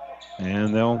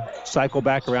 And they'll cycle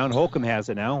back around. Holcomb has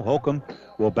it now. Holcomb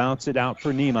will bounce it out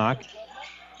for Niemock.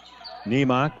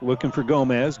 Niemock looking for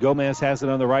Gomez. Gomez has it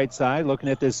on the right side, looking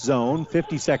at this zone.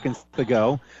 50 seconds to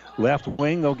go. Left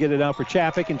wing, they'll get it out for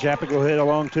Chapik, and Chapik will hit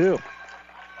along too.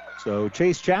 So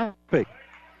Chase Chapik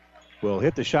will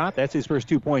hit the shot. That's his first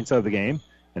 2 points of the game.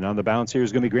 And on the bounce here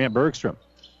is going to be Grant Bergstrom.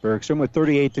 Bergstrom with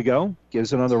 38 to go.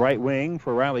 Gives it on the right wing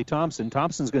for Riley Thompson.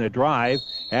 Thompson's going to drive.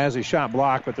 Has a shot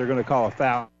blocked, but they're going to call a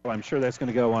foul. I'm sure that's going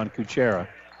to go on Kuchera.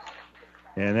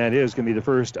 And that is going to be the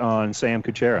first on Sam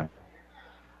Kuchera.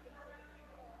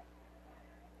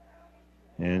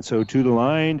 And so to the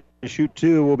line to shoot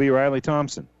two will be Riley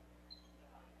Thompson.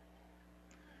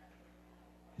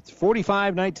 It's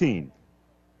 45-19.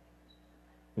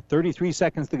 With 33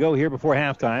 seconds to go here before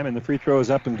halftime, and the free throw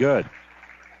is up and good.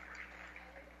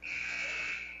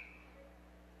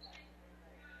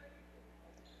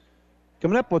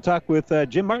 Coming up, we'll talk with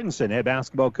Jim Martinson, head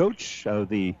basketball coach of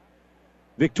the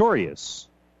victorious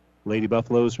Lady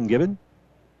Buffaloes from Gibbon.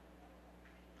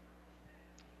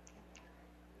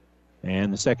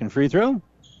 And the second free throw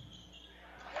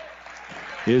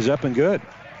is up and good.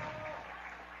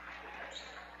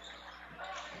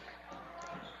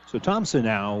 So Thompson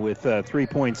now with 3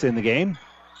 points in the game.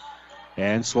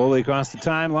 And slowly across the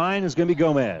timeline is going to be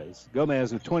Gomez.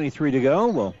 Gomez with 23 to go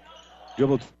will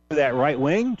dribble to that right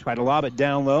wing, try to lob it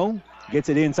down low. Gets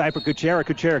it inside for Kuchera.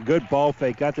 Kuchera, good ball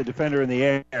fake, got the defender in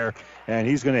the air, and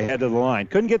he's going to head to the line.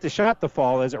 Couldn't get the shot to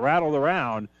fall as it rattled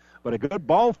around, but a good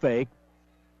ball fake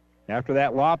after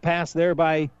that lob pass there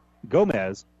by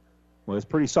Gomez was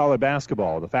pretty solid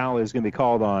basketball. The foul is going to be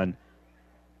called on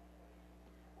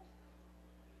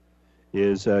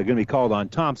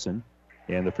Thompson,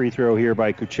 and the free throw here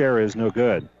by Kuchera is no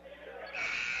good.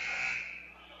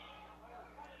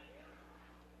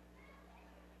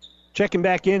 Checking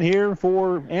back in here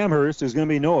for Amherst is going to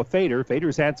be Noah Fader.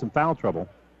 Fader's had some foul trouble.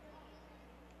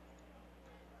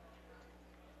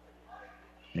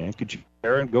 And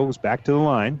Kuchera goes back to the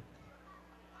line.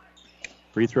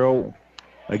 Free throw,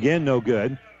 again, no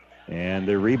good. And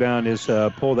the rebound is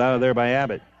pulled out of there by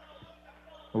Abbott.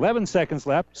 11 seconds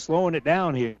left. Slowing it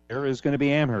down here is going to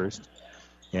be Amherst.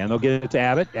 And they'll get it to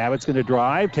Abbott. Abbott's going to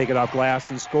drive, take it off glass,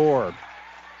 and score.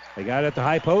 They got it at the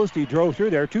high post. He drove through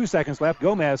there. 2 seconds left.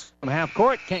 Gomez from half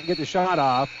court. Can't get the shot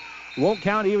off. Won't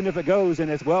count even if it goes, and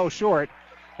it's well short.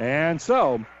 And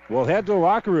so we'll head to the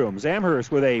locker rooms. Amherst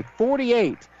with a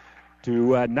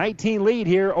 48-19 lead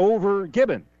here over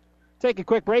Gibbon. Take a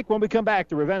quick break. When we come back,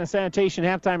 the Ravenna Sanitation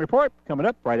halftime report coming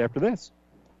up right after this.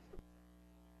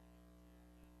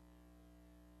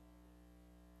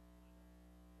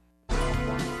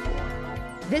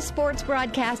 This sports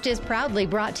broadcast is proudly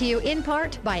brought to you in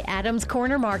part by Adams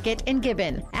Corner Market in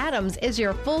Gibbon. Adams is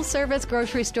your full-service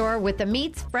grocery store with the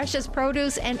meats, freshest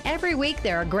produce, and every week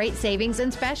there are great savings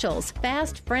and specials.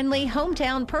 Fast, friendly,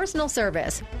 hometown personal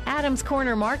service. Adams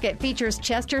Corner Market features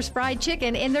Chester's Fried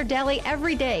Chicken in their deli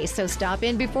every day, so stop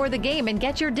in before the game and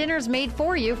get your dinners made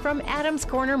for you from Adams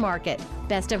Corner Market.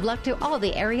 Best of luck to all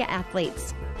the area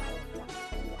athletes.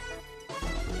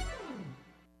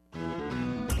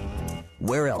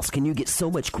 Where else can you get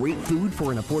so much great food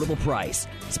for an affordable price?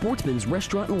 Sportsman's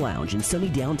Restaurant and Lounge in sunny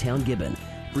downtown Gibbion.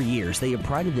 For years, they have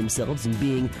prided themselves in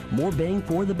being more bang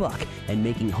for the buck and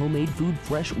making homemade food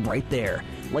fresh right there.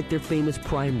 Like their famous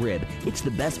prime rib. It's the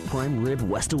best prime rib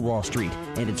west of Wall Street,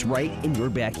 and it's right in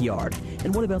your backyard.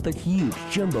 And what about their huge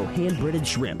jumbo hand-breaded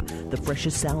shrimp? The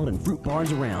freshest salad and fruit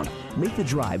bars around. Make the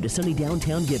drive to sunny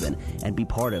downtown Gibbion and be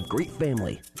part of great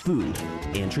family, food,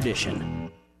 and tradition.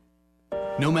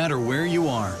 No matter where you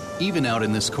are, even out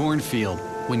in this cornfield,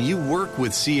 when you work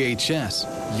with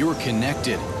CHS, you're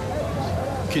connected.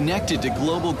 Connected to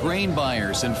global grain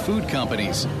buyers and food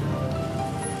companies.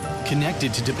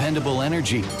 Connected to dependable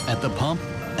energy at the pump,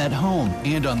 at home,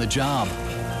 and on the job.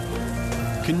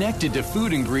 Connected to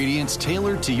food ingredients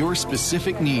tailored to your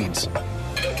specific needs.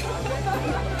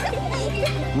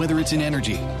 Whether it's in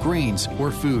energy, grains, or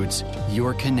foods,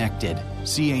 you're connected.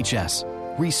 CHS.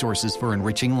 Resources for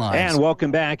enriching lives. And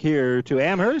welcome back here to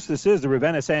Amherst. This is the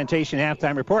Ravenna Sanitation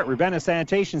Halftime Report. Ravenna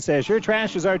Sanitation says your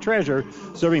trash is our treasure,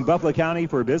 serving Buffalo County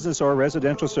for business or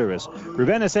residential service.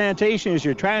 Ravenna Sanitation is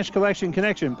your trash collection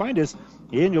connection. Find us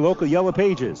in your local Yellow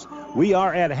Pages. We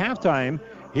are at halftime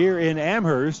here in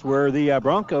Amherst, where the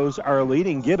Broncos are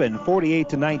leading Gibbion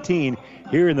 48-19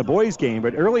 here in the boys' game.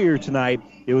 But earlier tonight,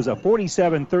 it was a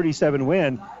 47-37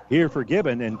 win here for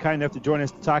Gibbion, and kind enough to join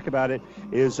us to talk about it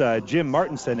is Jim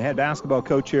Martinson, head basketball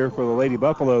coach here for the Lady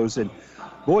Buffaloes. And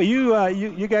boy,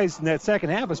 you guys in that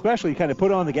second half especially kind of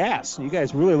put on the gas. You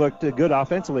guys really looked good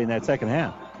offensively in that second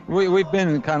half. We've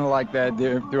been kind of like that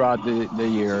throughout the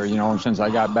year, since I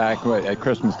got back at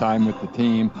Christmas time with the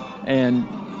team. And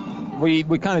we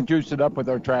kind of juiced it up with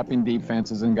our trapping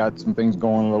defenses and got some things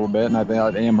going a little bit. And I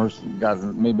thought Amherst got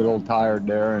maybe a little tired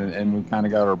there, and we kind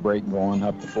of got our break going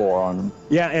up the floor on them.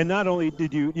 Yeah, and not only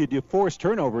did you force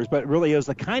turnovers, but really it was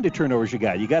the kind of turnovers you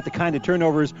got. You got the kind of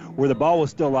turnovers where the ball was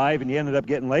still live, and you ended up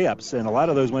getting layups, and a lot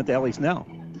of those went to Ellie Snell.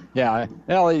 Yeah,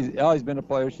 Ellie's been a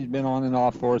player. She's been on and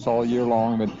off for us all year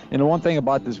long. But the one thing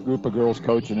about this group of girls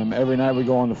coaching them, every night we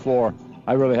go on the floor,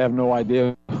 I really have no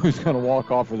idea who's going to walk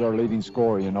off as our leading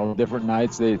scorer. Different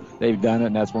nights they've done it,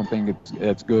 and that's one thing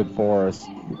that's good for us.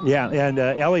 Yeah, and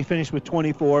Ellie finished with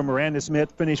 24. Miranda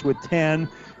Smith finished with 10.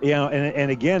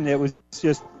 And again, it was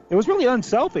really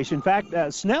unselfish. In fact,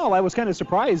 Snell, I was kind of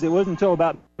surprised. It wasn't until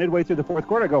about midway through the fourth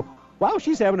quarter I go, wow,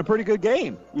 she's having a pretty good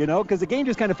game, because the game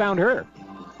just kind of found her.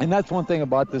 And that's one thing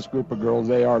about this group of girls.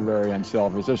 They are very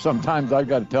unselfish. There's sometimes I've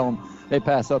got to tell them they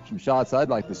pass up some shots I'd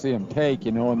like to see them take,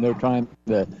 and they're trying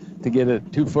to get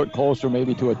it 2 foot closer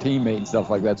maybe to a teammate and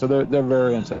stuff like that. So they're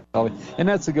very unselfish. And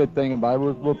that's the good thing about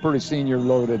it. We're pretty senior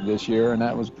loaded this year, and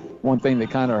that was one thing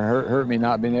that kind of hurt me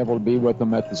not being able to be with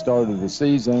them at the start of the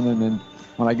season. And then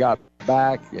when I got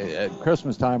back at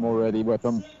Christmas time already with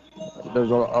them, there's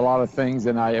a lot of things,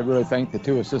 and I really thank the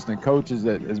 2 assistant coaches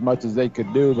that as much as they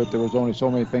could do, but there was only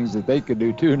so many things that they could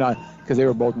do too, not because they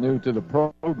were both new to the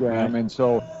program. And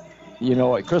so,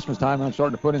 at Christmas time, I'm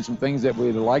starting to put in some things that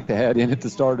we'd like to have in at the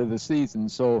start of the season.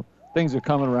 So things are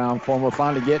coming around for them. We're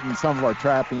finally getting some of our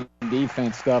trapping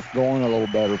defense stuff going a little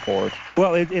better for us.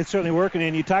 Well, it's certainly working,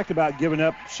 and you talked about giving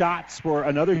up shots for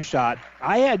another shot.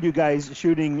 I had you guys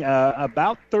shooting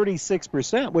about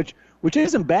 36%, which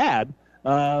isn't bad.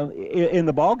 In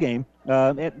the ball game,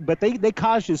 but they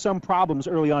caused you some problems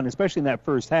early on, especially in that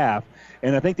first half,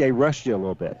 and I think they rushed you a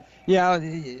little bit. Yeah,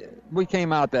 we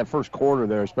came out that first quarter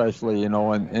there especially,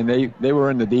 and they were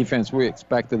in the defense we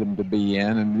expected them to be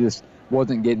in, and just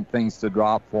wasn't getting things to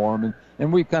drop for them,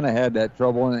 and we kind of had that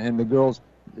trouble, and the girls,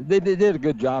 they did a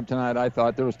good job tonight. I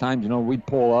thought there was times, we'd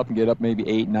pull up and get up maybe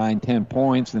 8, 9, 10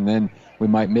 points, and then we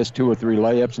might miss 2 or 3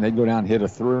 layups, and they'd go down and hit a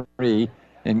 3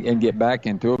 and get back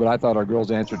into it. But I thought our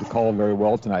girls answered the call very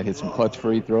well tonight. Hit some clutch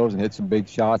free throws and hit some big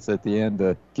shots at the end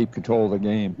to keep control of the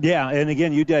game. Yeah, and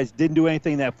again, you guys didn't do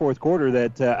anything in that fourth quarter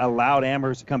that allowed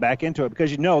Amherst to come back into it,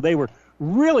 because they were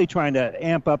really trying to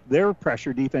amp up their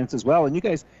pressure defense as well, and you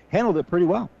guys handled it pretty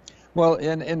well. Well,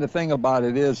 and the thing about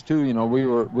it is too, we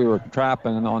were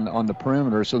trapping on the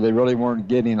perimeter, so they really weren't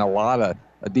getting a lot of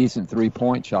decent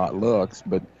 3-point shot looks.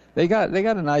 But they got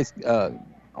a nice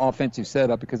offensive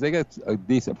setup, because they got a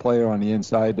decent player on the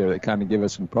inside there that kind of give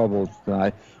us some trouble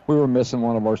tonight. We were missing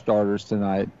one of our starters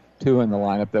tonight, 2 in the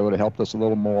lineup that would have helped us a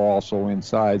little more also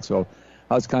inside. So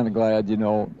I was kind of glad,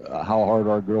 how hard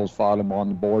our girls fought them on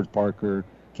the boards. Parker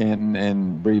Canton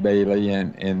and Bree Bailey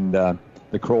and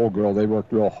the Kroll girl, they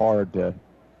worked real hard to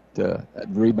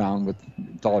rebound with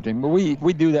tall team. But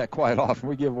we do that quite often.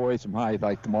 We give away some height.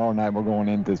 Like tomorrow night we're going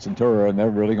into Centura, and they're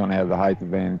really going to have the height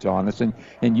advantage on us.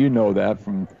 And you know that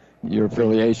from your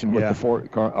affiliation with the Fort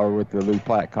or with the Louis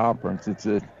Platte Conference.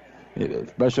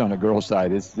 especially on the girls'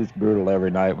 side, it's brutal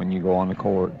every night when you go on the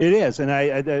court. It is, and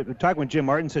I talked with Jim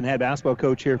Martinson, head basketball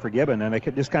coach here for Gibbion, and I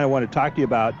just kind of want to talk to you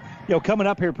about, coming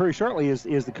up here pretty shortly is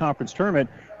the conference tournament.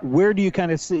 Where do you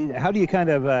kind of see, how do you kind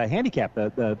of handicap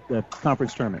the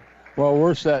conference tournament? Well,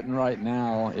 we're setting right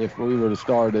now, if we were to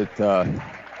start at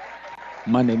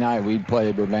Monday night, we'd play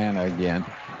Urbana again,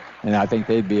 and I think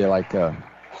they'd be like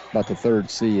about the third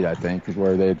seed, I think, is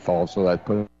where they'd fall. So that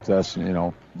puts us,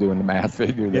 doing the math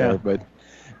figure there. Yeah.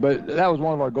 But that was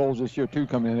one of our goals this year, too,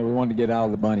 coming in. We wanted to get out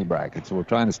of the bunny bracket. So we're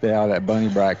trying to stay out of that bunny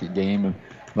bracket game and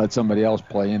let somebody else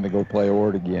play in to go play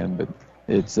Ord again. But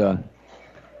it's,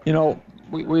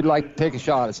 we'd like to take a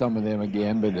shot at some of them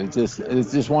again. But it's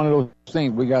just one of those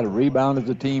things. We got to rebound as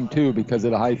a team, too, because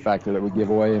of the height factor that we give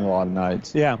away in a lot of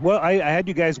nights. Yeah, well, I had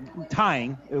you guys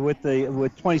tying with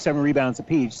 27 rebounds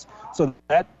apiece. So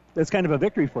that's kind of a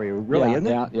victory for you, really, isn't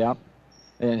it? Yeah.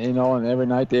 And, and every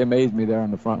night they amaze me there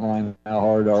on the front line, how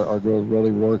hard our girls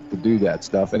really work to do that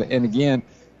stuff. And again,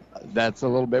 that's a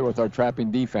little bit with our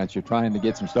trapping defense. You're trying to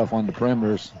get some stuff on the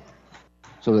perimeters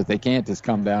so that they can't just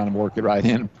come down and work it right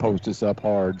in and post us up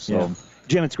hard. So, yeah.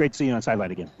 Jim, it's great to see you on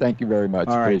sideline again. Thank you very much.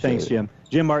 All right, Appreciate thanks, it. Jim.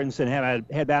 Jim Martinson,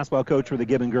 head basketball coach for the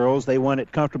Gibbion girls. They won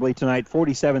it comfortably tonight,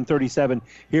 47-37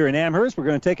 here in Amherst. We're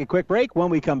going to take a quick break. When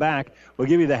we come back, we'll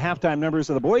give you the halftime numbers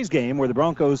of the boys' game where the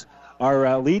Broncos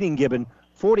are leading Gibbion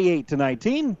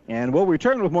 48-19, and we'll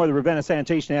return with more of the Ravenna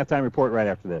Sanitation halftime report right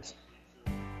after this.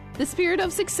 The spirit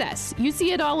of success. You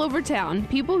see it all over town.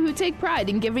 People who take pride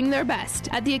in giving their best.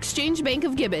 At the Exchange Bank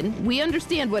of Gibbion, we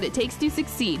understand what it takes to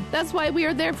succeed. That's why we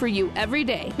are there for you every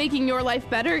day, making your life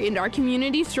better and our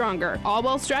community stronger, all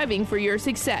while striving for your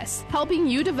success, helping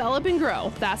you develop and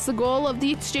grow. That's the goal of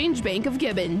the Exchange Bank of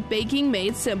Gibbion. Banking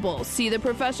made simple. See the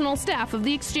professional staff of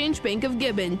the Exchange Bank of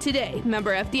Gibbion today.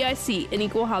 Member FDIC, an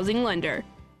equal housing lender.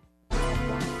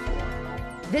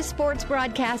 This sports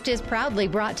broadcast is proudly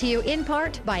brought to you in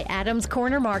part by Adams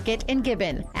Corner Market in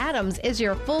Gibbion. Adams is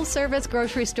your full-service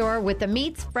grocery store with the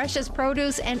meats, freshest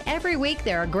produce, and every week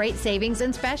there are great savings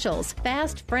and specials.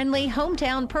 Fast, friendly,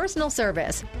 hometown personal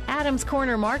service. Adams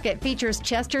Corner Market features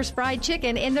Chester's Fried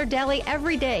Chicken in their deli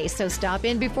every day, so stop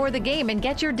in before the game and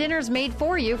get your dinners made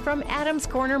for you from Adams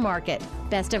Corner Market.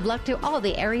 Best of luck to all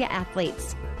the area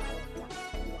athletes.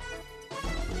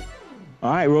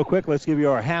 All right, real quick, let's give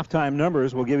you our halftime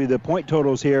numbers. We'll give you the point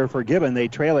totals here for Gibbion. They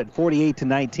trail at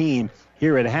 48-19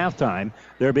 here at halftime.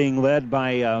 They're being led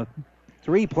by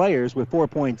three players with 4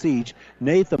 points each.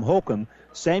 Nathan Holcomb,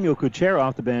 Samuel Kuchera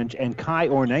off the bench, and Kai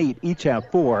Ornate each have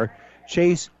 4.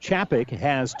 Chase Chapik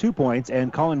has 2 points,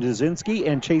 and Colin Jasinski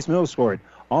and Chase Millsford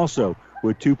also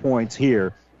with 2 points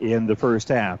here in the first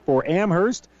half. For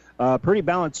Amherst, pretty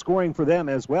balanced scoring for them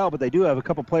as well, but they do have a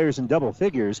couple players in double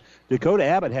figures. Dakota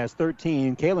Abbott has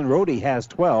 13. Kalen Rohde has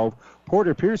 12.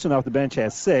 Porter Pearson off the bench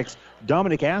has 6.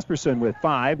 Dominic Asperson with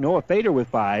 5. Noah Fader with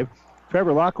 5.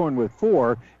 Trevor Lockhorn with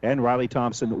 4. And Riley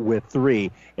Thompson with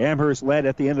 3. Amherst led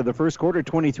at the end of the first quarter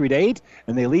 23-8,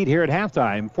 and they lead here at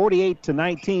halftime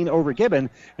 48-19 over Gibbion.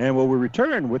 And we'll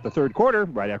return with the third quarter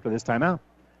right after this timeout.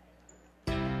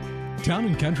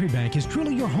 Town & Country Bank is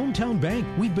truly your hometown bank.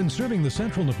 We've been serving the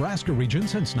central Nebraska region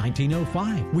since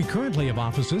 1905. We currently have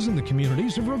offices in the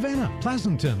communities of Ravenna,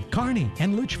 Pleasanton, Kearney,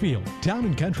 and Litchfield.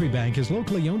 Town & Country Bank is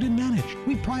locally owned and managed.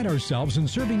 We pride ourselves in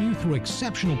serving you through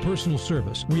exceptional personal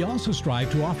service. We also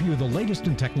strive to offer you the latest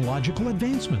in technological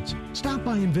advancements. Stop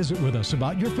by and visit with us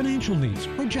about your financial needs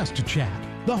or just to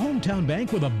chat. The hometown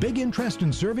bank with a big interest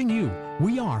in serving you.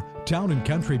 We are Town &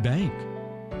 Country Bank.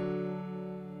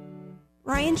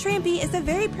 Ryan Trampy is a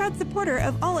very proud supporter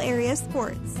of all area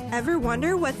sports. Ever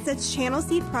wonder what sets Channel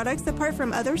Seed products apart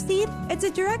from other seed? It's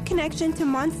a direct connection to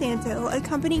Monsanto, a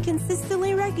company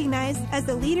consistently recognized as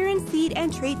a leader in seed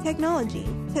and trait technology.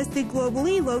 Tested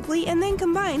globally, locally, and then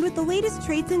combined with the latest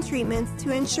traits and treatments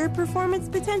to ensure performance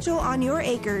potential on your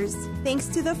acres. Thanks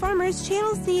to the farmers,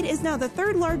 Channel Seed is now the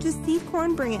 3rd largest seed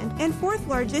corn brand and 4th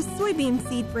largest soybean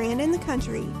seed brand in the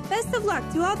country. Best of luck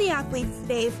to all the athletes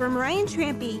today from Ryan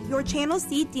Trampy, your Channel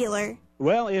Seed dealer.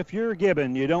 Well, if you're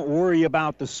Gibbion, you don't worry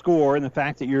about the score and the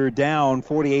fact that you're down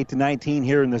 48-19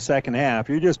 here in the second half.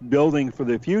 You're just building for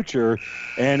the future.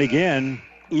 And again,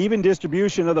 even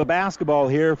distribution of the basketball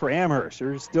here for Amherst.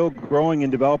 You're still growing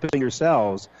and developing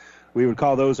yourselves. We would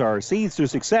call those our Seeds to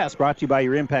Success, brought to you by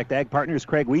your Impact Ag partners,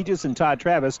 Craig Weegis and Todd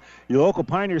Travis, your local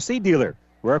Pioneer seed dealer.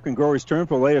 Where can growers turn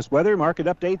for the latest weather, market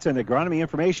updates, and agronomy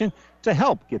information to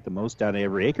help get the most out of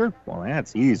every acre? Well,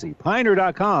 that's easy.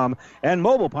 Pioneer.com and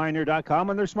mobilepioneer.com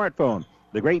on their smartphone.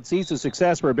 The great Seeds to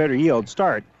Success for a better yield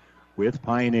start with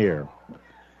Pioneer.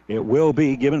 It will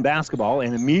be Gibbion basketball,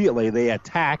 and immediately they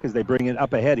attack as they bring it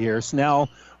up ahead here. Snell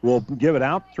will give it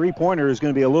out. Three-pointer is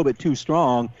going to be a little bit too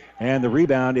strong, and the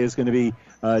rebound is going to be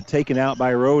taken out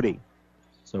by Rhodey.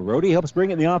 So Rhodey helps bring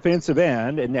it in the offensive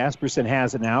end, and Asperson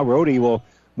has it now. Rhodey will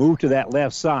move to that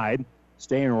left side.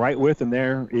 Staying right with him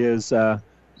there is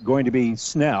going to be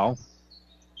Snell.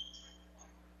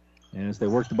 And as they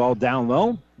work the ball down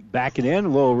low, backing in, a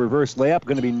little reverse layup,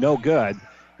 going to be no good.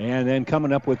 And then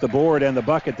coming up with the board and the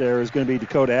bucket there is going to be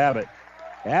Dakota Abbott.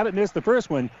 Abbott missed the first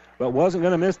one, but wasn't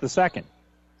going to miss the second.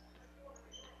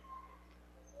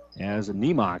 As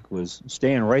Nemok was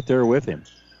staying right there with him.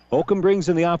 Holcomb brings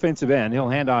in the offensive end. He'll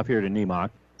hand off here to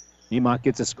Nemok. Nemok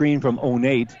gets a screen from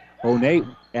Onate.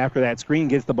 Onate, after that screen,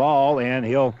 gets the ball, and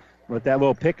he'll, with that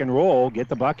little pick and roll, get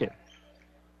the bucket.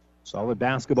 Solid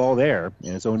basketball there,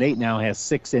 as Onate now has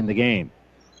 6 in the game.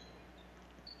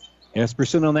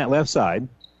 Esperson on that left side.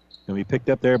 Going to be picked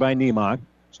up there by Nemok.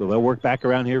 So they'll work back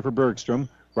around here for Bergstrom.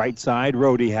 Right side,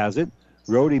 Rhodey has it.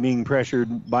 Rhodey being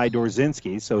pressured by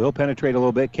Dorzinski, so he'll penetrate a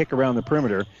little bit, kick around the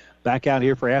perimeter. Back out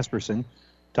here for Asperson.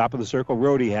 Top of the circle,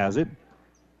 Rhodey has it.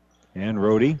 And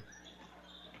Rhodey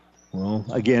will,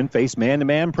 again, face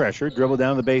man-to-man pressure. Dribble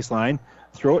down the baseline.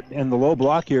 Throw it in the low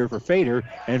block here for Fader.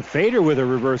 And Fader with a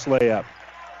reverse layup.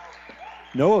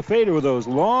 Noah Fader with those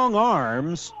long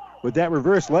arms. With that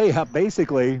reverse layup,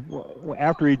 basically,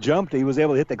 after he jumped, he was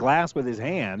able to hit the glass with his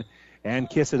hand and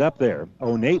kiss it up there.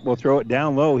 Onate will throw it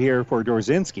down low here for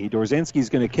Dorzinski. Dorzinski's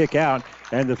going to kick out,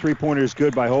 and the three-pointer is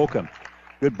good by Holcomb.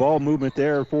 Good ball movement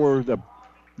there for the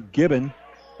Gibbon,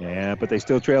 but they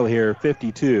still trail here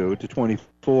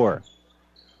 52-24.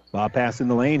 Lob pass in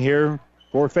the lane here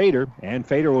for Fader, and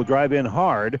Fader will drive in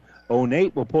hard.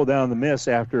 Onate will pull down the miss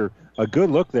after a good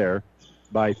look there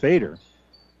by Fader.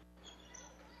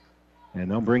 And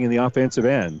they'll bring in the offensive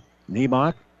end.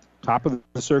 Nemok, top of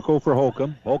the circle for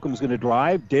Holcomb. Holcomb's going to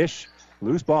drive, dish,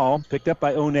 loose ball, picked up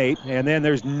by Onate. And then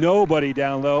there's nobody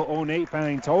down low. Onate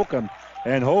finds Holcomb,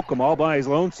 and Holcomb all by his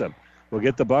lonesome will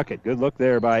get the bucket. Good look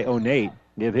there by Onate.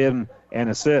 Give him an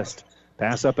assist.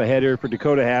 Pass up ahead here for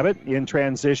Dakota Abbott. In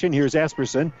transition, here's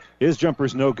Esperson. His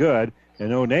jumper's no good.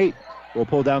 And Onate will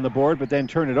pull down the board, but then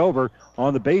turn it over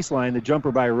on the baseline. The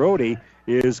jumper by Rhodey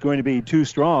is going to be too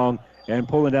strong. And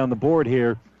pulling down the board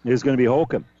here is going to be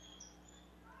Holcomb.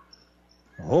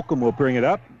 Holcomb will bring it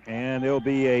up, and there'll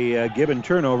be a Gibbon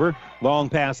turnover. Long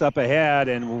pass up ahead,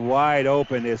 and wide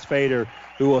open is Fader,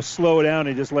 who will slow down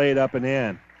and just lay it up and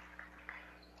in.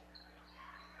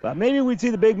 Thought maybe we'd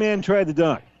see the big man try the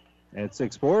dunk at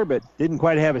 6'4", but didn't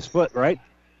quite have his foot right.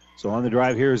 So on the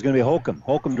drive here is going to be Holcomb.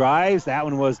 Holcomb drives. That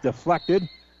one was deflected,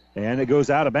 and it goes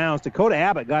out of bounds. Dakota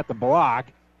Abbott got the block.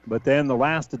 But then the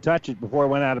last to touch it before it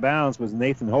went out of bounds was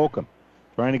Nathan Holcomb,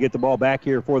 trying to get the ball back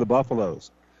here for the Buffaloes.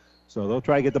 So they'll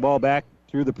try to get the ball back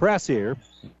through the press here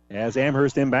as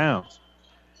Amherst inbounds.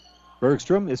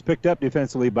 Bergstrom is picked up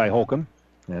defensively by Holcomb,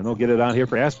 and they'll get it out here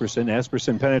for Esperson.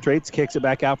 Esperson penetrates, kicks it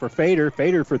back out for Fader.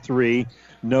 Fader for three,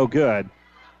 no good.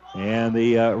 And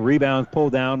the rebound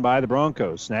pulled down by the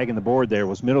Broncos. Snagging the board there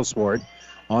was Middleswart.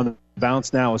 On the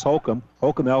bounce now is Holcomb.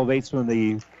 Holcomb elevates from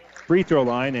the free throw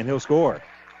line, and he'll score.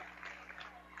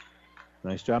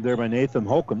 Nice job there by Nathan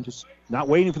Holcomb, just not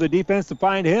waiting for the defense to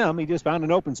find him. He just found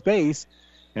an open space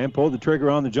and pulled the trigger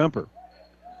on the jumper.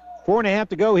 4.5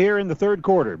 to go here in the third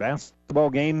quarter. Basketball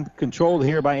game controlled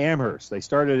here by Amherst. They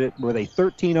started it with a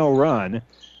 13-0 run,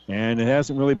 and it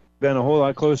hasn't really been a whole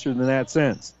lot closer than that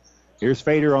since. Here's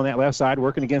Fader on that left side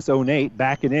working against Onate,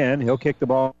 backing in. He'll kick the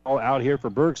ball out here for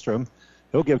Bergstrom.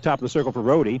 He'll give top of the circle for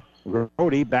Rhodey.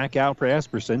 Rhodey back out for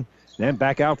Esperson. Then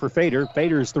back out for Fader.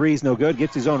 Fader's three's no good.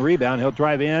 Gets his own rebound. He'll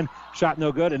drive in. Shot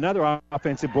no good. Another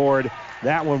offensive board.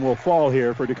 That one will fall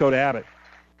here for Dakota Abbott.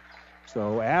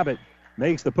 So Abbott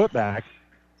makes the putback.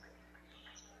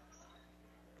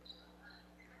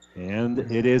 And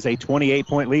it is a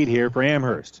 28-point lead here for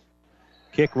Amherst.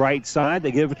 Kick right side.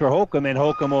 They give it to Holcomb, and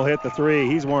Holcomb will hit the three.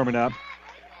 He's warming up.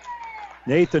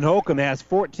 Nathan Holcomb has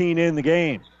 14 in the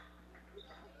game.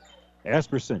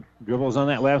 Esperson dribbles on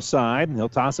that left side. He'll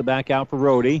toss it back out for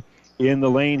Rhodey. In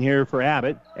the lane here for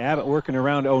Abbott. Abbott working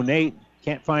around Onate.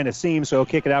 Can't find a seam, so he'll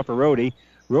kick it out for Rhodey.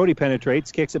 Rhodey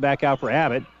penetrates, kicks it back out for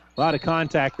Abbott. A lot of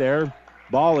contact there.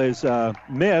 Ball is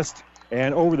missed,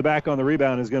 and over the back on the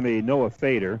rebound is going to be Noah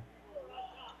Fader.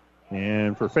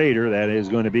 And for Fader, that is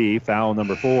going to be foul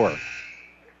number 4.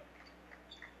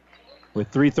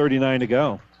 With 3:39 to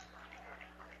go.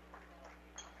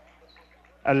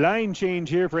 A line change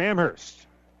here for Amherst.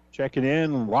 Checking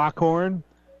in, Lockhorn,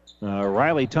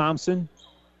 Riley Thompson,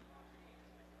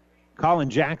 Colin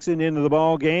Jackson into the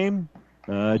ball game,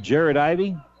 Jared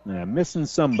Ivey, missing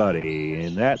somebody,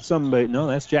 and that somebody, no,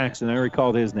 that's Jackson. I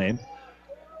recalled his name.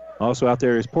 Also out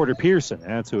there is Porter Pearson.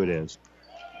 That's who it is.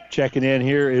 Checking in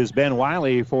here is Ben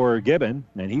Wiley for Gibbon,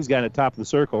 and he's got it top of the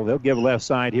circle. They'll give left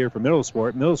side here for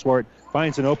Middleswart. Middleswart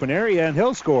finds an open area, and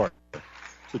he'll score.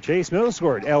 So Chase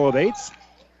Middleswart elevates,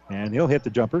 and he'll hit the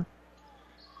jumper.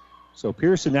 So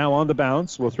Pearson now on the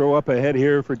bounce. Will throw up ahead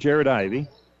here for Jared Ivey.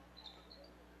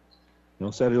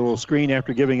 He'll set a little screen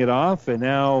after giving it off, and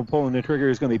now pulling the trigger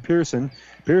is going to be Pearson.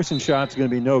 Pearson's shot's going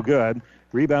to be no good.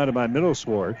 Rebounded by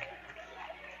Middleswart.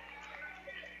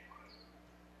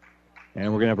 And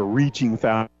we're going to have a reaching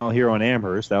foul here on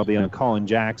Amherst. That'll be on Colin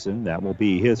Jackson. That will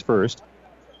be his first.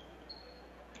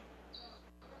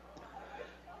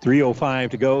 3:05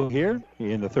 to go here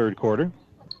in the third quarter.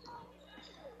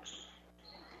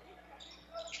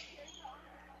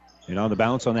 And on the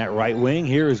bounce on that right wing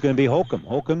here is going to be Holcomb.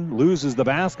 Holcomb loses the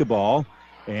basketball,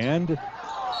 and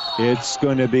it's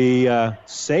going to be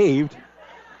saved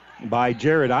by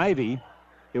Jared Ivey.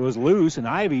 It was loose, and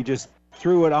Ivey just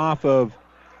threw it off of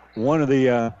one of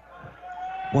the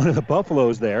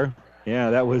Buffaloes there.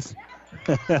 Yeah, that was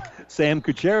Sam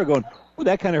Kuchera going, oh,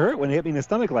 that kind of hurt when it hit me in the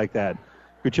stomach like that.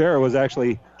 Kuchera was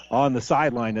actually on the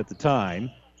sideline at the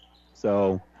time.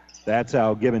 So that's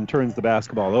how Gibbon turns the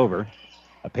basketball over.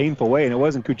 A painful way, and it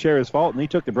wasn't Kuchera's fault, and he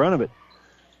took the brunt of it.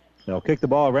 They'll kick the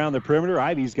ball around the perimeter.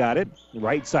 Ivy's got it.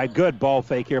 Right side, good ball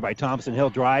fake here by Thompson. He'll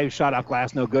drive. Shot off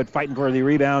glass, no good. Fighting for the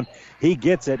rebound. He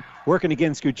gets it. Working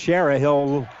against Kuchera.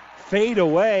 He'll fade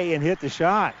away and hit the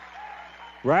shot.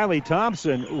 Riley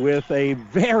Thompson with a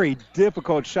very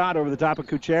difficult shot over the top of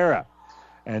Kuchera.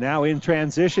 And now in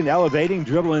transition, elevating,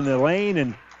 dribbling the lane,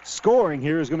 and scoring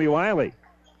here is going to be Wiley.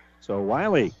 So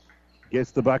Wiley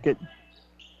gets the bucket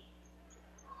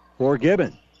for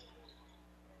Gibbon.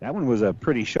 That one was a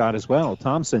pretty shot as well.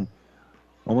 Thompson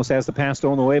almost has the pass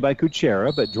stolen away by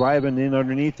Kuchera, but driving in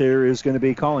underneath there is going to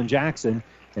be Colin Jackson,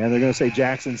 and they're going to say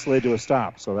Jackson slid to a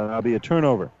stop, so that'll be a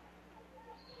turnover.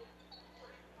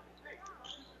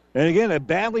 And again, a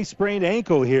badly sprained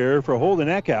ankle here for Holden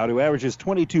Eckhout, who averages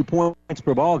 22 points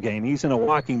per ball game. He's in a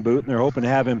walking boot, and they're hoping to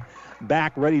have him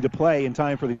back ready to play in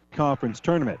time for the conference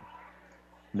tournament.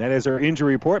 And that is our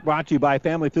injury report, brought to you by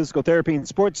Family Physical Therapy and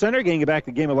Sports Center, getting you back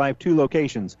to Game of Life, 2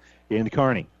 locations in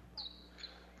Kearney.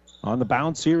 On the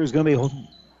bounce here is going to be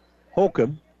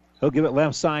Holcomb. He'll give it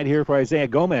left side here for Isaiah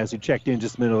Gomez, who checked in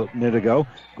just a minute ago.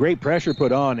 Great pressure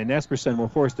put on, and Esperson will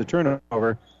force the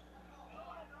turnover.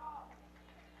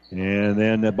 And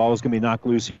then the ball is going to be knocked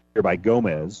loose here by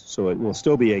Gomez, so it will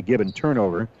still be a Gibbon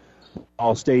turnover.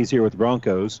 Ball stays here with the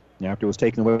Broncos after it was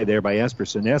taken away there by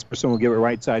Esperson. Esperson will give it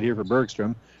right side here for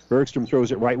Bergstrom. Bergstrom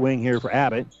throws it right wing here for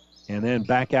Abbott, and then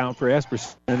back out for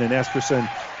Esperson, and Esperson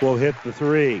will hit the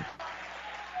three.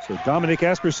 So Dominic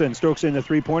Esperson strokes in the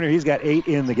three-pointer. He's got 8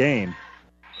 in the game.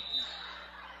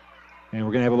 And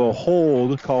we're going to have a little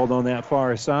hold called on that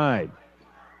far side.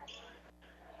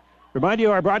 Remind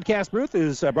you, our broadcast booth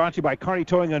is brought to you by Kearney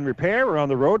Towing and Repair. We're on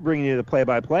the road bringing you the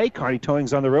play-by-play. Kearney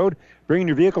Towing's on the road, bringing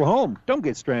your vehicle home. Don't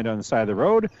get stranded on the side of the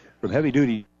road. From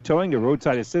heavy-duty towing to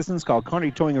roadside assistance, call Kearney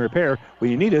Towing and Repair.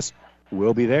 When you need us,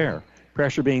 we'll be there.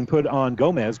 Pressure being put on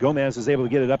Gomez. Gomez is able to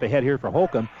get it up ahead here for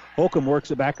Holcomb. Holcomb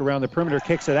works it back around the perimeter,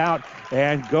 kicks it out,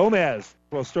 and Gomez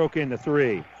will stroke in the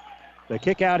three. The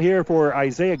kick out here for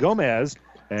Isaiah Gomez,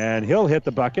 and he'll hit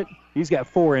the bucket. He's got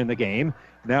 4 in the game.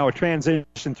 Now a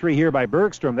transition 3 here by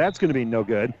Bergstrom. That's going to be no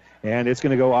good, and it's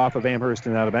going to go off of Amherst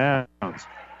and out of bounds.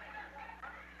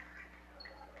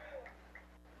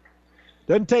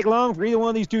 Doesn't take long for either one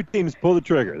of these two teams to pull the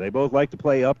trigger. They both like to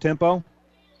play up-tempo,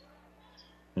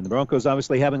 and the Broncos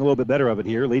obviously having a little bit better of it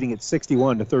here, leading at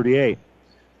 61-38.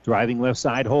 Driving left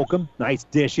side, Holcomb. Nice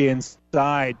dish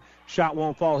inside. Shot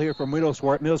won't fall here from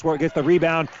Middleswart. Middleswart gets the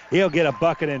rebound. He'll get a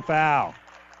bucket and foul.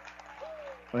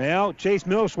 Well, Chase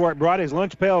Middleswart brought his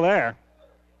lunch pail there.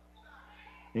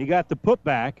 He got the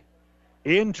putback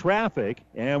in traffic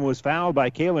and was fouled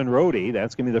by Kalen Rohde.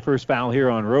 That's going to be the first foul here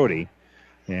on Rohde.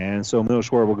 And so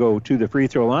Middleswart will go to the free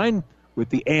throw line with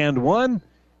the and one.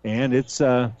 And it's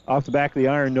off the back of the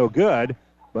iron, no good.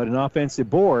 But an offensive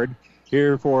board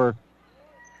here for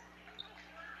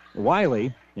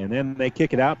Wiley. And then they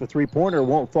kick it out. The three-pointer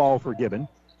won't fall for Gibbon.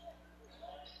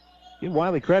 Give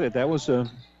Wiley credit. That was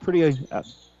a pretty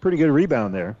good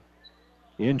rebound there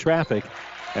in traffic.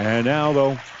 And now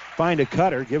they'll find a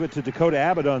cutter, give it to Dakota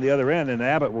Abbott on the other end, and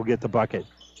Abbott will get the bucket.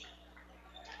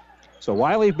 So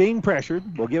Wiley being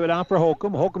pressured. We'll give it out for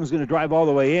Holcomb. Holcomb's going to drive all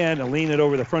the way in and lean it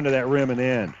over the front of that rim and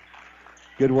in.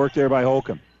 Good work there by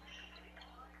Holcomb.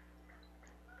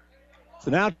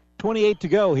 So now 28 to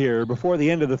go here before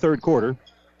the end of the third quarter.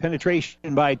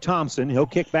 Penetration by Thompson. He'll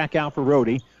kick back out for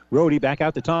Rohde. Rohde back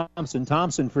out to Thompson.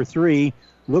 Thompson for 3.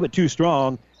 A little bit too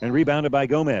strong and rebounded by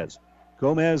Gomez.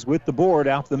 Gomez with the board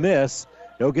off the miss.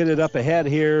 He'll get it up ahead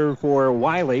here for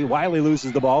Wiley. Wiley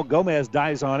loses the ball. Gomez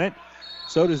dives on it.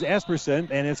 So does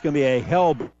Esperson, and it's going to be a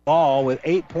held ball with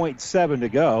 8.7 to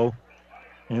go.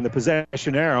 And the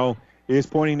possession arrow is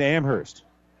pointing to Amherst.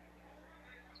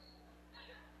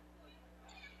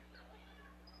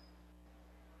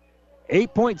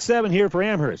 .7 here for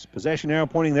Amherst. Possession arrow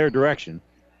pointing their direction.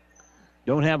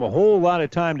 Don't have a whole lot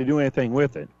of time to do anything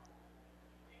with it.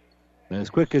 And as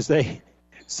quick as they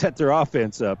set their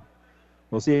offense up,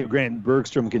 we'll see if Grant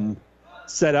Bergstrom can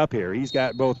set up here. He's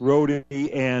got both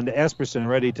Rhodey and Esperson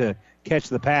ready to catch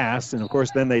the pass. And, of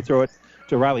course, then they throw it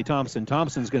to Riley Thompson.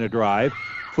 Thompson's going to drive.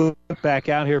 Flip back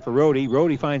out here for Rhodey.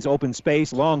 Rhodey finds open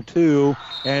space, long two,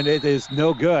 and it is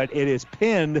no good. It is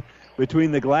pinned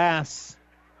between the glass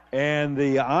and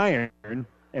the iron.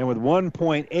 And with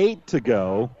 1.8 to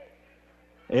go,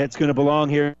 it's going to belong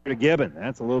here to Gibbon.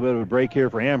 That's a little bit of a break here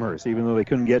for Amherst, even though they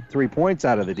couldn't get 3 points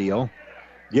out of the deal.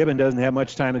 Gibbon doesn't have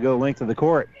much time to go length of the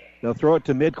court. They'll throw it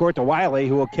to midcourt to Wiley,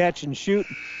 who will catch and shoot,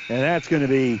 and that's going to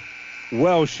be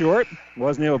well short.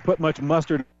 Wasn't able to put much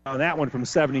mustard on that one from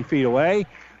 70 feet away.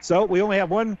 So we only have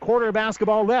 1 quarter of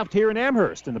basketball left here in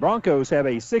Amherst, and the Broncos have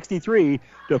a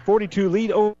 63-42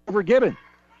 lead over Gibbon.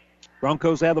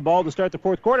 Broncos have the ball to start the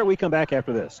fourth quarter. We come back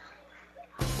after this.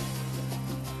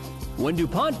 When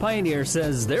DuPont Pioneer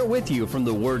says they're with you from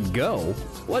the word go,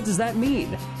 what does that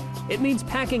mean? It means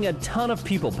packing a ton of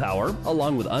people power,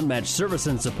 along with unmatched service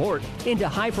and support, into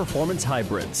high-performance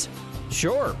hybrids.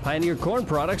 Sure, Pioneer corn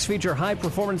products feature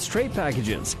high-performance trait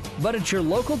packages, but it's your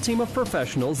local team of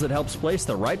professionals that helps place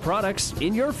the right products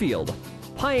in your field.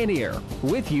 Pioneer,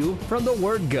 with you from the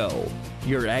word go.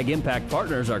 Your Ag Impact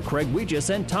partners are Craig Weegis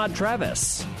and Todd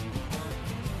Travis.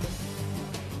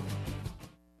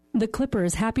 The Clipper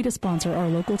is happy to sponsor our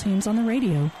local teams on the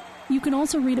radio. You can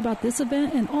also read about this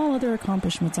event and all other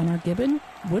accomplishments on our Gibbon,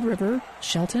 Wood River,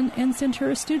 Shelton, and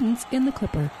Centura students in the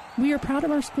Clipper. We are proud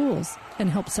of our schools and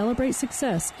help celebrate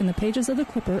success in the pages of the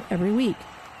Clipper every week.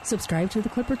 Subscribe to the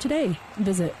Clipper today.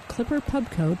 Visit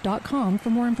clipperpubco.com for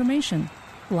more information.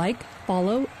 Like,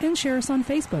 follow, and share us on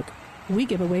Facebook. We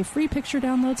give away free picture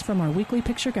downloads from our weekly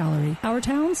picture gallery. Our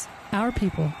towns, our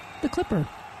people. The Clipper.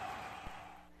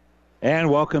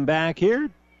 And welcome back here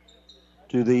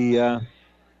to the,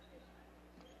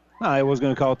 I was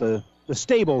going to call it the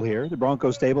stable here, the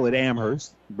Broncos stable at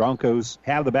Amherst. The Broncos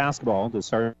have the basketball to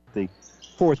start the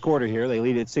fourth quarter here. They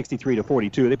lead it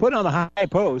 63-42. They put it on the high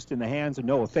post in the hands of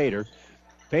Noah Fader.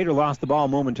 Fader lost the ball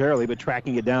momentarily, but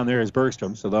tracking it down there is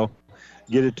Bergstrom, so they'll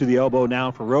get it to the elbow now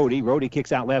for Rhodey. Rhodey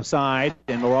kicks out left side,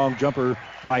 and the long jumper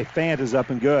by Fant is up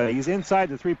and good. He's inside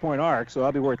the three-point arc, so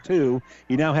that'll be worth 2.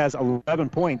 He now has 11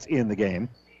 points in the game.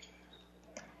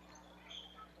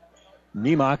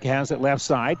 Niemock has it left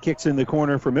side, kicks in the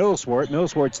corner for Millswart.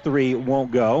 Millswart's 3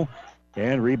 won't go,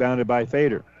 and rebounded by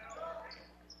Fader.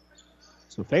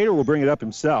 So Fader will bring it up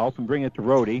himself and bring it to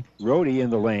Rhodey. Rhodey in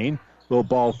the lane. Little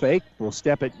ball fake. We'll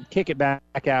step it, kick it back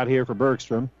out here for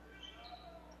Bergstrom.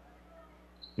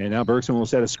 And now Bergstrom will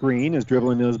set a screen. His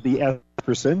dribbling is the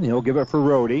Epperson. He'll give it for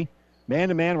Rhodey.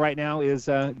 Man-to-man right now is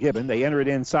Gibbon. They enter it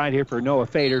inside here for Noah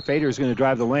Fader. Fader's going to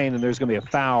drive the lane, and there's going to be a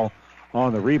foul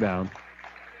on the rebound.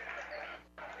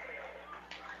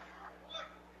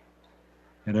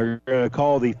 And they're going to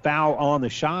call the foul on the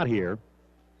shot here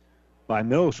by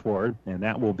Millsward, and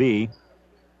that will be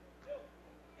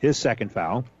his second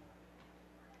foul.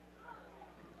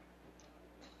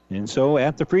 And so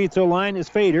at the free throw line is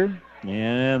Fader,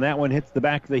 and that one hits the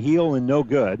back of the heel and no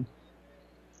good.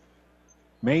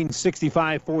 Maine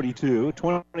 65-42,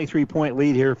 23-point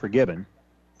lead here for Gibbon,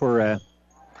 for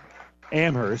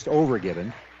Amherst over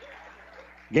Gibbon.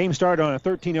 Game started on a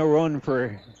 13-0 run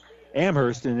for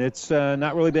Amherst, and it's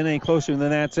not really been any closer than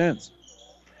that since.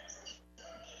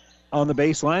 On the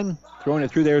baseline, throwing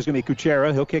it through there is going to be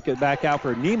Kuchera. He'll kick it back out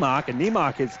for Niemock, and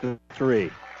Niemock hits the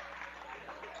 3.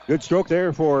 Good stroke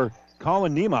there for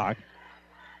Colin Niemock.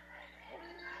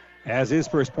 Has his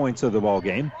first points of the ball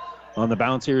game. On the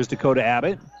bounce here is Dakota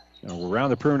Abbott.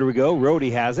 Around the perimeter we go.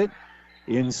 Rhodey has it.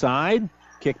 Inside.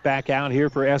 Kick back out here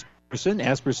for Esperson.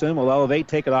 Esperson will elevate,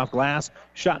 take it off glass.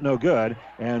 Shot no good.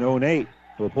 And O'Nate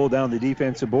will pull down the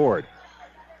defensive board.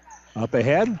 Up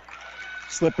ahead.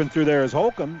 Slipping through there is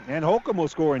Holcomb. And Holcomb will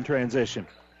score in transition.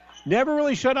 Never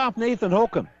really shut off Nathan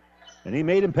Holcomb. And he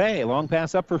made him pay. Long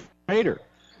pass up for Fader.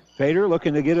 Fader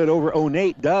looking to get it over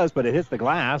O'Nate, does, but it hits the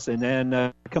glass, and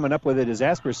then coming up with it is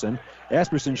Esperson.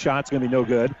 Esperson's shot's going to be no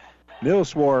good.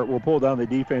 Millswart will pull down the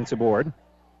defensive board.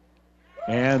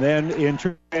 And then in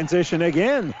transition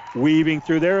again, weaving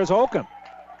through there is Holcomb.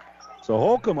 So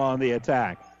Holcomb on the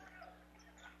attack.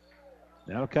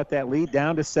 That'll cut that lead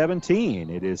down to 17.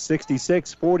 It is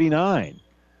 66-49.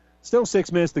 Still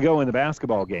 6 minutes to go in the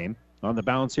basketball game. On the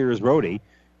bounce here is Rhodey.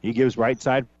 He gives right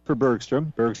side for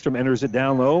Bergstrom. Bergstrom enters it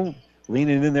down low.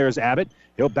 Leaning in there is Abbott.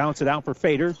 He'll bounce it out for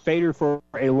Fader. Fader for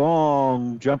a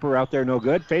long jumper out there, no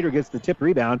good. Fader gets the tip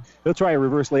rebound. He'll try a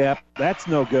reverse layup. That's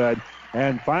no good.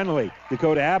 And finally,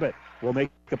 Dakota Abbott will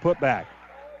make the putback.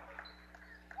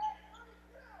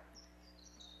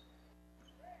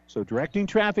 So directing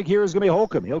traffic here is going to be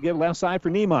Holcomb. He'll give left side for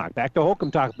Niemock. Back to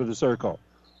Holcomb, top of the circle.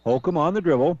 Holcomb on the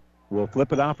dribble. Will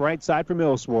flip it off right side for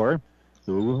Millswart.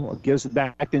 Who gives it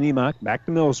back to Niemock. Back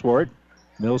to Millswart.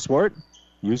 Millswart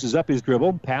uses up his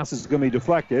dribble. Pass is going to be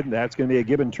deflected. That's going to be a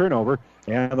Gibbon turnover.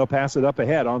 And they'll pass it up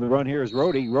ahead. On the run here is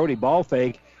Rhodey. Rhodey ball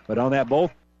fake. But on that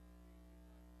ball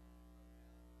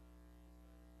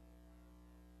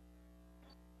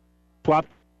swap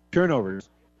turnovers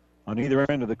on either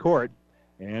end of the court.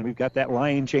 And we've got that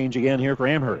line change again here for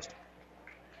Amherst.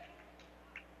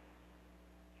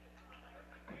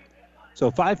 So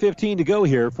 5:15 to go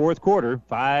here, fourth quarter.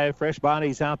 5 fresh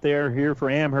bodies out there here for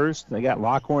Amherst. They got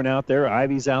Lockhorn out there.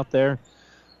 Ivy's out there.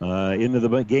 Into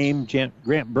the game,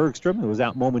 Grant Bergstrom, who was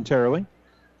out momentarily.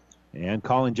 And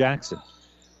Colin Jackson.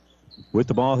 With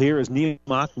the ball here is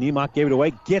Niemock. Niemock gave it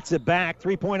away. Gets it back.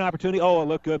 Three-point opportunity. Oh, it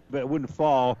looked good, but it wouldn't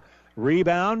fall.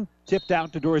 Rebound. Tipped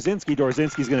out to Dorzinski.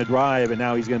 Dorzinski's going to drive, and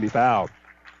now he's going to be fouled.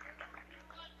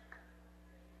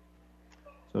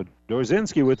 So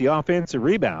Dorzinski with the offensive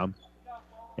rebound.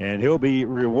 And he'll be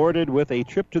rewarded with a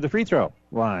trip to the free throw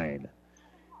line.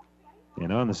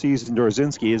 And on the season,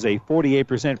 Dorzinski is a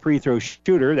 48% free throw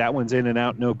shooter. That one's in and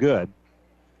out, no good.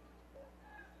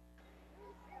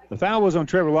 The foul was on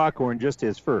Trevor Lockhorn, just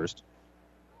his first.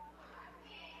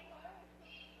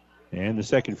 And the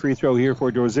second free throw here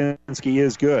for Dorzinski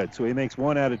is good. So he makes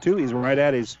 1 out of 2. He's right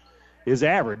at his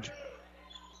average.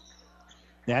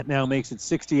 That now makes it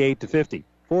 68-50.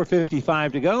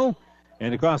 4:55 to go.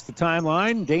 And across the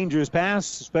timeline, dangerous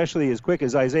pass, especially as quick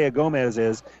as Isaiah Gomez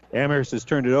is. Amherst has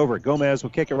turned it over. Gomez will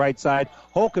kick it right side.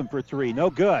 Holcomb for 3. No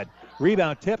good.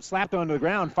 Rebound tip, slapped onto the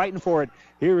ground, fighting for it.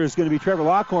 Here is going to be Trevor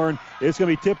Lockhorn. It's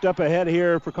going to be tipped up ahead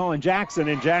here for Colin Jackson,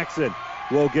 and Jackson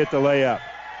will get the layup.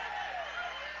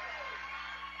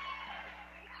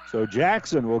 So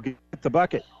Jackson will get the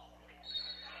bucket.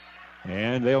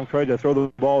 And they'll try to throw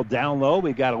the ball down low.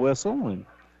 We got a whistle, and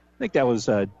I think that was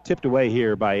tipped away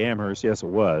here by Amherst. Yes, it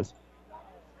was.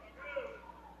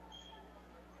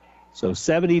 So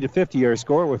 70-50 our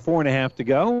score with 4.5 to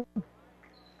go.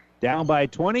 Down by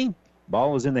 20.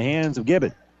 Ball is in the hands of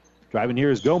Gibbon. Driving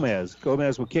here is Gomez.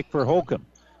 Gomez will kick for Holcomb.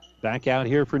 Back out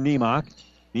here for Niemock.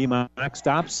 Niemock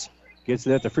stops. Gets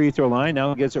it at the free throw line.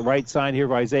 Now gets it right side here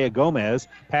for Isaiah Gomez.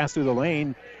 Pass through the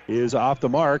lane is off the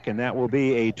mark, and that will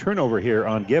be a turnover here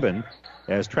on Gibbon.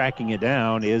 As tracking it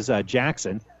down is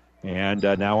Jackson. And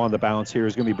now on the bounce here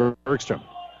is going to be Bergstrom.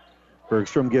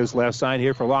 Bergstrom gives left side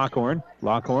here for Lockhorn.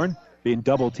 Lockhorn being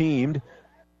double-teamed,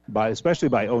 especially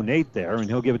by O'Nate there, and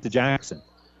he'll give it to Jackson.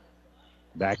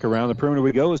 Back around the perimeter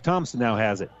we go as Thompson now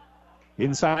has it.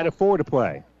 Inside of 4 to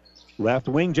play. Left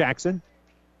wing Jackson.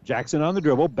 Jackson on the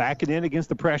dribble, backing in against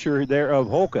the pressure there of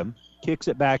Holcomb. Kicks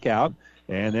it back out,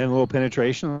 and then a little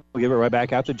penetration. We'll give it right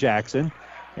back out to Jackson.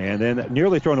 And then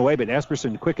nearly thrown away, but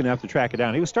Esperson quick enough to track it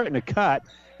down. He was starting to cut,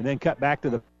 and then cut back to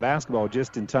the basketball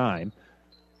just in time.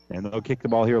 And they'll kick the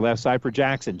ball here left side for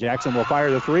Jackson. Jackson will fire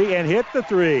the 3 and hit the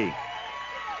 3.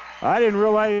 I didn't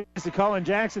realize that Colin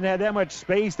Jackson had that much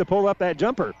space to pull up that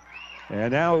jumper.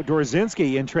 And now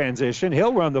Dorzinski in transition.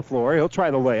 He'll run the floor. He'll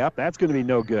try the layup. That's going to be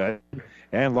no good.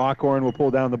 And Lockhorn will pull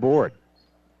down the board.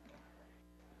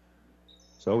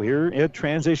 So here at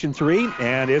transition 3,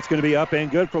 and it's going to be up and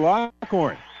good for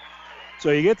Lockhorn. So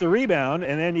you get the rebound,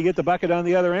 and then you get the bucket on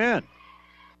the other end.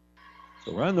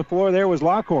 So run the floor there was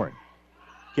Lockhorn.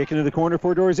 Kicking to the corner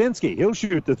for Dorzinski. He'll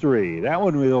shoot the 3. That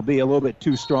one will be a little bit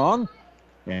too strong.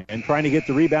 And trying to get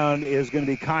the rebound is going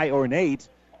to be Kai Ornate.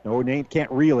 Ornate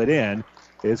can't reel it in.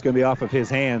 It's going to be off of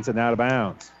his hands and out of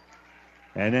bounds.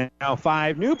 And now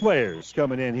 5 new players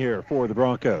coming in here for the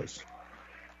Broncos.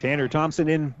 Tanner Thompson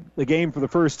in the game for the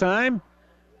first time.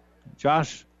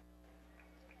 Josh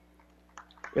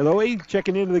Eloy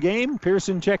checking into the game.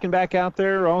 Pearson checking back out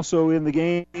there. Also in the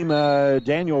game,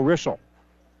 Daniel Rischel.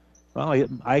 Well,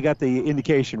 I got the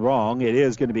indication wrong. It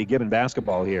is going to be Gibbon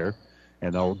basketball here.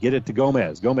 And they'll get it to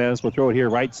Gomez. Gomez will throw it here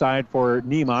right side for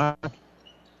Niemock.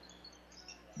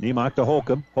 Niemock to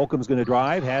Holcomb. Holcomb's going to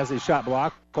drive. Has his shot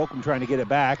blocked. Holcomb trying to get it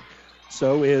back.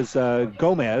 So is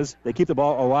Gomez. They keep the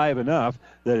ball alive enough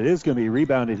that it is going to be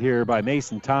rebounded here by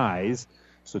Mason Ties.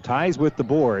 So Ties with the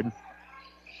board.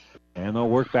 And they'll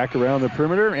work back around the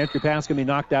perimeter. Entry pass going to be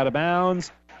knocked out of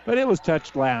bounds. But it was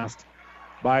touched last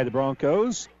by the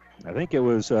Broncos. I think it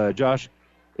was Josh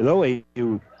Eloy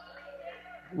who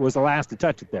was the last to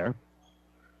touch it there.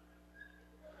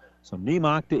 So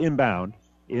Niemock to inbound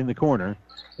in the corner,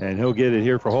 and he'll get it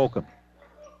here for Holcomb.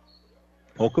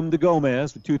 Holcomb to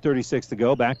Gomez with 2:36 to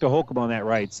go. Back to Holcomb on that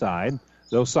right side.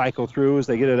 They'll cycle through as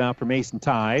they get it out for Mason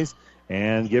Ties,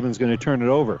 and Gibbon's going to turn it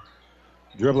over.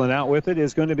 Dribbling out with it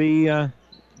is going to be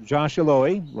Josh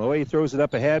Eloy. Eloy throws it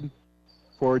up ahead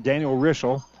for Daniel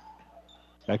Rischel.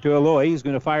 Back to Eloy. He's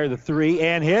going to fire the three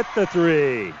and hit the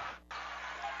three.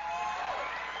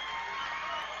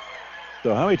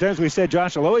 So how many times have we said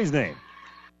Josh Eloy's name?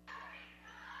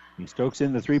 He strokes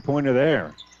in the three-pointer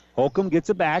there. Holcomb gets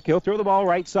it back. He'll throw the ball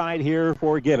right side here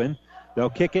for Gibbon.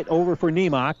 They'll kick it over for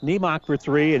Niemock. Niemock for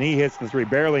three, and he hits the three.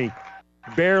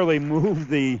 Barely moved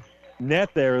the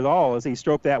net there at all as he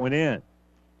stroked that one in.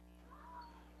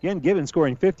 Again, Gibbon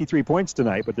scoring 53 points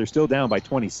tonight, but they're still down by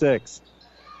 26.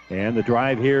 And the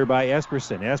drive here by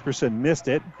Esperson. Esperson missed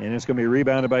it, and it's going to be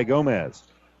rebounded by Gomez.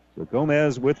 So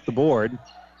Gomez with the board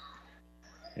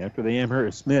after the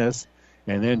Amherst miss,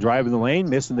 and then driving the lane,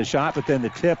 missing the shot, but then the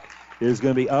tip is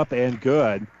going to be up and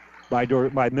good by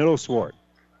Middleswart.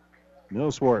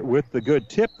 Middleswart with the good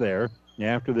tip there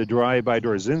after the drive by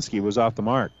Dorzinski was off the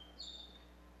mark.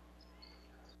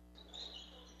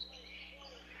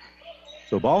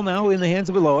 So ball now in the hands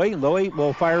of Eloy. Eloy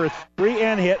will fire a three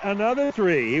and hit another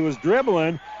three. He was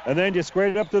dribbling and then just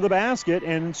squared it up to the basket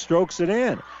and strokes it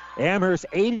in. Amherst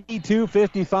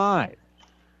 82-55.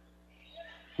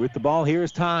 With the ball here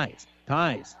is Ties.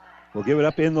 Ties will give it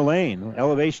up in the lane.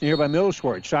 Elevation here by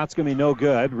Middleswart. Shot's going to be no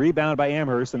good. Rebound by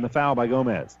Amherst and the foul by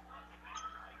Gomez.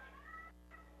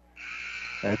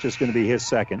 That's just going to be his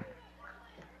second.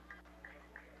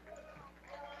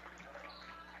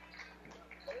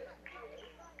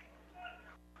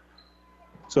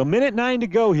 So minute 9 to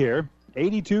go here.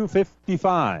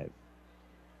 82-55.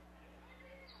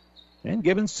 And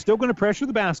Gibbons still going to pressure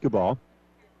the basketball.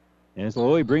 And as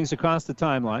Eloy brings across the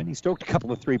timeline, he stroked a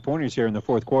couple of three-pointers here in the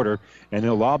fourth quarter, and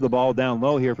he'll lob the ball down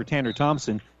low here for Tanner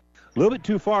Thompson. A little bit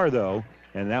too far, though,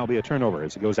 and that'll be a turnover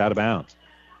as it goes out of bounds.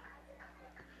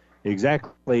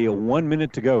 Exactly 1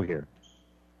 minute to go here.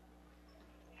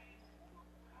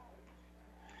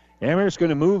 Amherst going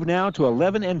to move now to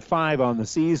 11-5 on the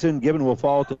season. Gibbon will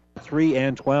fall to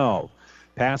 3-12.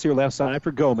 Pass here left side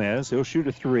for Gomez. He'll shoot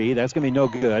a three. That's going to be no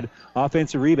good.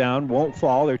 Offensive rebound won't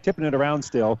fall. They're tipping it around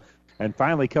still. And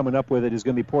finally coming up with it is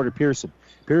going to be Porter Pearson.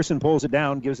 Pearson pulls it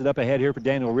down, gives it up ahead here for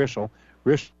Daniel Rischel.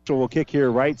 Rischel will kick here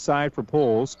right side for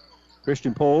Poles.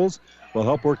 Christian Poles will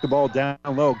help work the ball down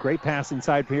low. Great pass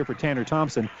inside here for Tanner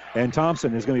Thompson. And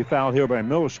Thompson is going to be fouled here by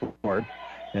Middleswart.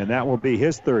 And that will be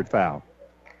his third foul.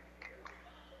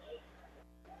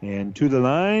 And to the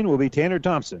line will be Tanner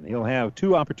Thompson. He'll have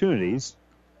two opportunities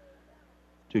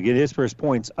to get his first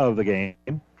points of the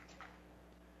game.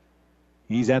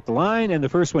 He's at the line, and the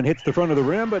first one hits the front of the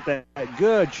rim, but that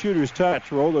good shooter's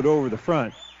touch rolled it over the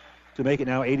front to make it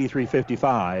now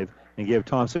 83-55 and give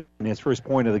Thompson his first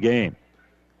point of the game.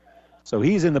 So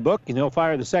he's in the book, and he'll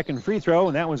fire the second free throw,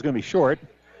 and that one's going to be short.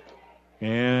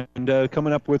 And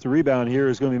coming up with the rebound here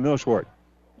is going to be Middleswart.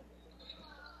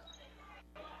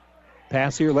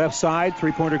 Pass here left side,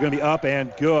 three-pointer going to be up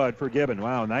and good for Gibbon.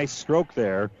 Wow, nice stroke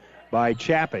there by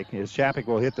Chapik, as Chapik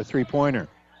will hit the three-pointer.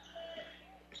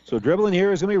 So dribbling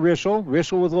here is going to be Rischel.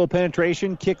 Rischel with a little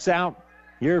penetration, kicks out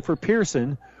here for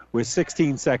Pearson with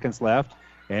 16 seconds left.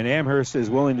 And Amherst is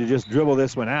willing to just dribble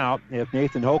this one out if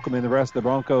Nathan Holcomb and the rest of the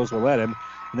Broncos will let him.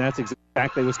 And that's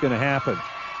exactly what's going to happen.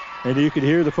 And you can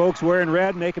hear the folks wearing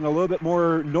red making a little bit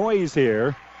more noise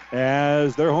here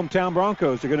as their hometown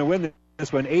Broncos are going to win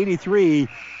this one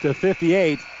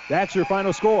 83-58. That's your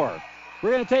final score.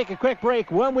 We're going to take a quick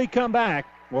break. When we come back,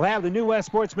 we'll have the New West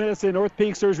Sports Medicine North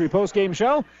Peak Surgery postgame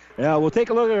show. We'll take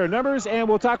a look at our numbers, and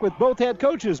we'll talk with both head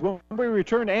coaches when we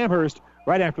return to Amherst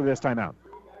right after this timeout.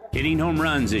 Hitting home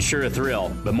runs is sure a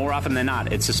thrill, but more often than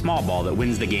not, it's the small ball that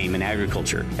wins the game in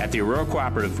agriculture. At the Aurora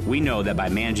Cooperative, we know that by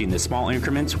managing the small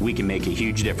increments, we can make a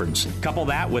huge difference. Couple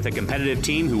that with a competitive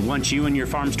team who wants you and your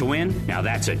farms to win, now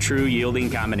that's a true yielding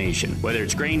combination. Whether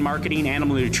it's grain marketing,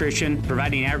 animal nutrition,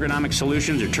 providing agronomic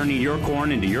solutions, or turning your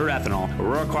corn into your ethanol,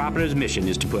 Aurora Cooperative's mission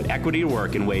is to put equity to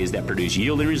work in ways that produce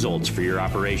yielding results for your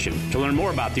operation. To learn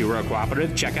more about the Aurora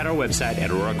Cooperative, check out our website at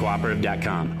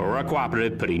auroracooperative.com. Aurora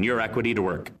Cooperative, putting your equity to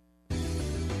work.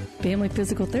 Family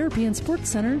Physical Therapy and Sports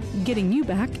Center, getting you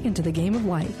back into the game of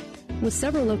life, with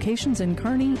several locations in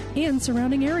Kearney and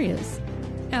surrounding areas.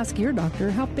 Ask your doctor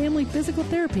how Family Physical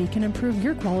Therapy can improve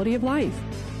your quality of life.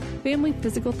 Family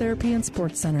Physical Therapy and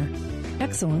Sports Center,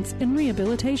 excellence in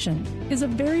rehabilitation, is a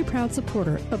very proud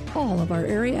supporter of all of our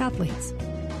area athletes.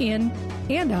 in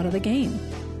and out of the game.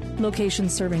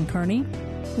 Locations serving Kearney,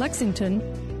 Lexington,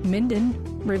 Minden,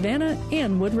 Ravenna,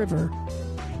 and Wood River.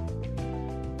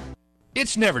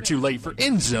 It's never too late for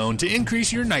EndZone to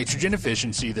increase your nitrogen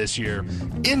efficiency this year.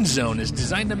 EndZone is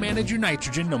designed to manage your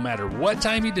nitrogen no matter what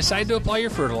time you decide to apply your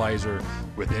fertilizer.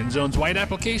 With EndZone's wide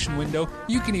application window,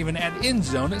 you can even add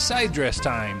EndZone at side dress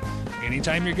time.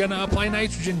 Anytime you're going to apply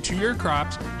nitrogen to your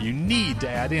crops, you need to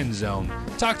add EndZone.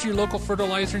 Talk to your local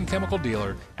fertilizer and chemical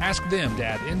dealer. Ask them to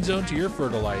add EndZone to your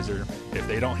fertilizer. If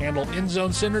they don't handle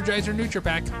EndZone Synergizer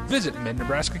NutriPack, visit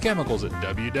Mid-Nebraska Chemicals at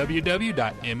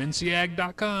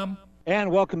www.mncag.com.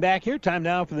 And welcome back here. Time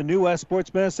now for the New West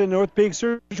Sports Medicine North Peak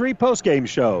Surgery postgame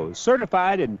show.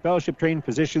 Certified and fellowship-trained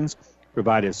physicians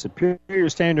provide a superior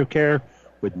standard of care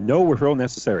with no referral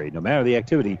necessary. No matter the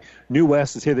activity, New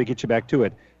West is here to get you back to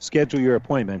it. Schedule your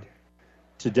appointment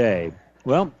today.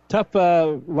 Well, tough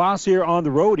loss here on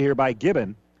the road here by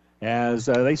Gibbion as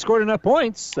they scored enough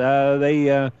points.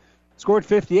 They scored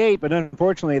 58, but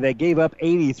unfortunately they gave up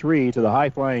 83 to the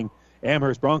high-flying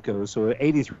Amherst Broncos. So an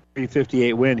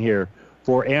 83-58 win here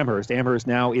for Amherst. Amherst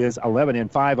now is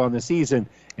 11-5 on the season,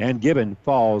 and Gibbion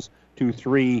falls to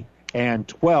 3-12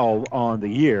 on the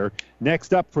year.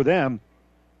 Next up for them,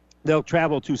 they'll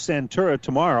travel to Centura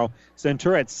tomorrow.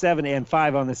 Centura at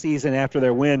 7-5 on the season after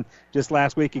their win just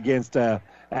last week against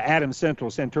Adams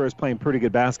Central. Centura is playing pretty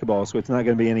good basketball, so it's not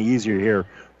going to be any easier here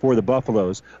for the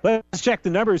Buffaloes. Let's check the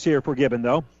numbers here for Gibbion,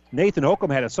 though. Nathan Holcomb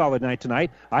had a solid night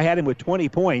tonight. I had him with 20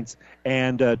 points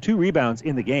and 2 rebounds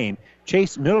in the game.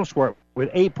 Chase Middleshwart with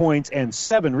 8 points and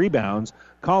 7 rebounds.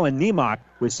 Colin Niemock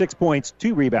with 6 points,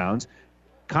 2 rebounds.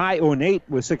 Kai Onate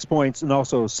with 6 points and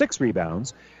also 6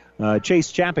 rebounds.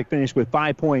 Chase Chapik finished with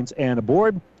 5 points and a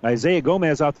board. Isaiah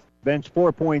Gomez off the bench,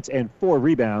 4 points and 4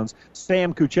 rebounds.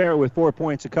 Sam Kuchera with 4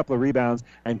 points, a couple of rebounds.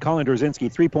 And Colin Drzinski,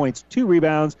 3 points, 2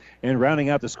 rebounds. And rounding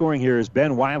out the scoring here is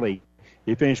Ben Wiley.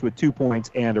 He finished with 2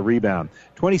 points and a rebound.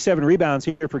 27 rebounds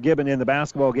here for Gibbion in the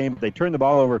basketball game. They turned the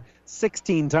ball over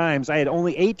 16 times. I had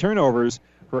only 8 turnovers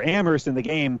for Amherst in the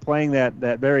game, playing that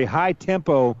very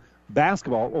high-tempo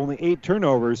basketball. Only 8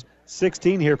 turnovers,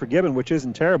 16 here for Gibbion, which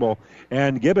isn't terrible.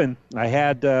 And Gibbion, I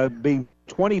had being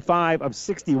 25 of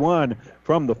 61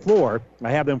 from the floor.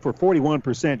 I have them for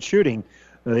 41% shooting.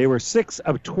 They were 6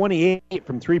 of 28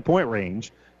 from three-point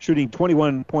range, shooting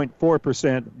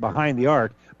 21.4% behind the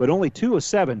arc, but only 2 of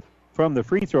 7 from the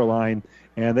free throw line,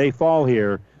 and they fall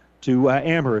here to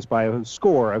Amherst by a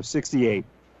score of 83-58.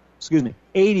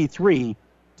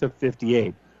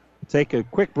 We'll take a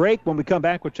quick break. When we come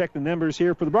back, we'll check the numbers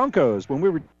here for the Broncos when we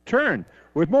return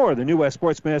with more of the New West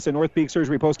Sports Medicine North Peak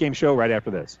Surgery postgame show right after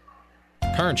this.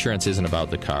 Car insurance isn't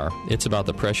about the car. It's about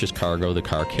the precious cargo the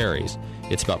car carries.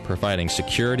 It's about providing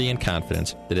security and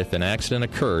confidence that if an accident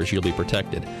occurs, you'll be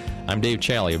protected. I'm Dave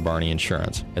Challey of Barney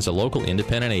Insurance. As a local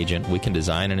independent agent, we can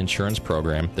design an insurance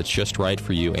program that's just right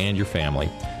for you and your family,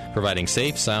 providing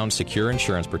safe, sound, secure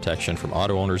insurance protection from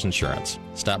Auto Owners Insurance.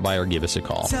 Stop by or give us a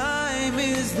call. Time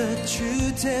is the true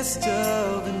test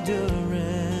of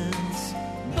endurance.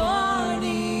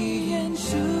 Barney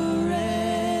Insurance.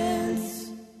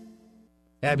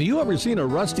 Have you ever seen a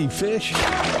rusty fish?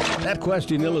 That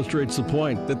question illustrates the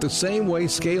point that the same way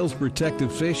scales protect the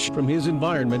fish from his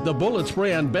environment, the bullet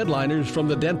spray-on bed liners from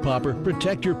the Dent Popper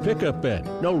protect your pickup bed.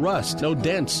 No rust, no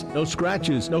dents, no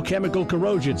scratches, no chemical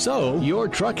corrosion. So, your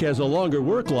truck has a longer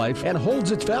work life and holds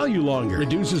its value longer,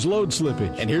 reduces load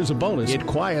slippage. And here's a bonus, it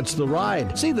quiets the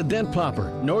ride. See the Dent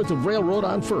Popper, north of Railroad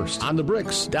on 1st, on the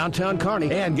Bricks, downtown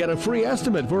Kearney, and get a free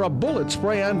estimate for a bullet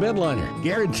spray-on bed liner.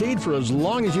 Guaranteed for as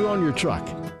long as you own your truck.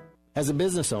 As a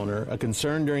business owner, a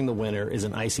concern during the winter is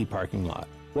an icy parking lot.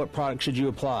 What product should you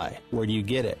apply? Where do you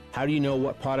get it? How do you know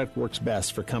what product works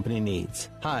best for company needs?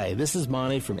 Hi, this is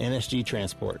Monty from NSG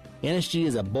Transport. NSG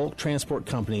is a bulk transport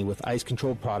company with ice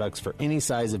control products for any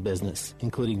size of business,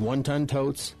 including 1-ton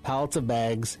totes, pallets of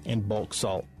bags, and bulk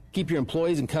salt. Keep your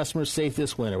employees and customers safe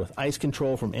this winter with ice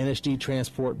control from NSG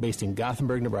Transport based in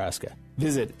Gothenburg, Nebraska.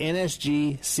 Visit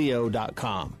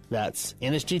nsgco.com. That's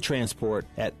NSG Transport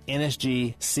at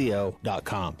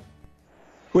nsgco.com.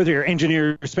 With your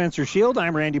engineer Spencer Shield,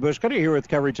 I'm Randy Bushcutter here with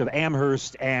coverage of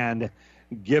Amherst and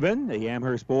Gibbion. The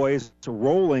Amherst boys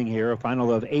rolling here, a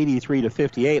final of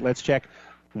 83-58. Let's check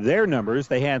their numbers.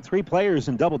 They had 3 players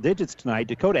in double digits tonight.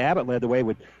 Dakota Abbott led the way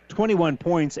with 21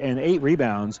 points and 8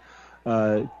 rebounds.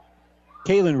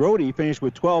 Kaylin Rohde finished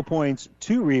with 12 points,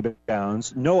 2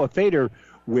 rebounds. Noah Fader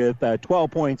with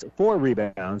 12 points, 4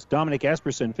 rebounds. Dominic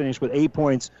Esperson finished with 8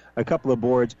 points, a couple of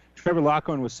boards. Trevor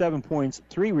Lockhorn with 7 points,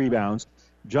 3 rebounds.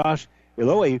 Josh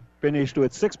Eloy finished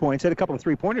with 6 points, hit a couple of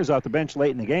three-pointers off the bench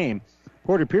late in the game.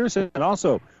 Porter Pearson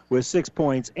also with 6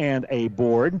 points and a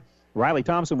board. Riley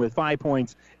Thompson with 5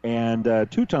 points and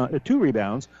two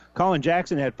rebounds. Colin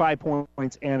Jackson had 5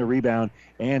 points and a rebound,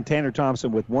 and Tanner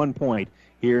Thompson with 1 point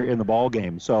here in the ball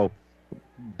game. So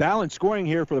balanced scoring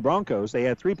here for the Broncos. They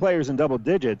had 3 players in double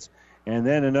digits, and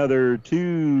then another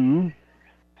 2,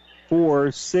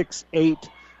 4, 6, 8,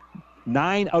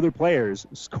 9 other players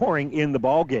scoring in the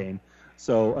ball game.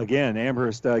 So again,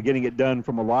 Amherst getting it done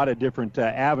from a lot of different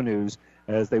avenues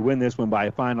as they win this one by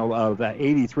a final of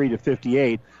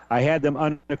 83-58. I had them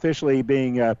unofficially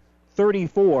being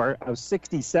 34 of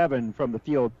 67 from the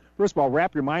field. First of all,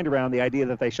 wrap your mind around the idea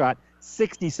that they shot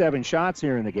 67 shots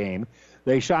here in the game.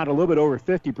 They shot a little bit over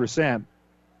 50%.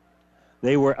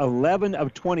 They were 11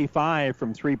 of 25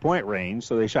 from three-point range,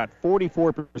 so they shot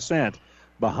 44%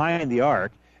 behind the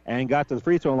arc and got to the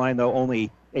free throw line, though, only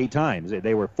 8 times.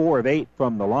 They were 4 of 8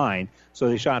 from the line, so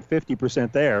they shot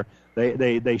 50% there.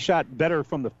 They shot better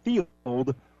from the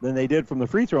field than they did from the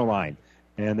free throw line.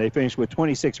 And they finished with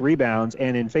 26 rebounds,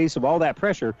 and in face of all that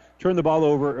pressure, turned the ball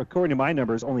over, according to my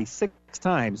numbers, only 6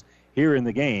 times here in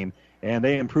the game. And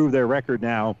they improved their record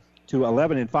now to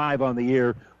 11-5 on the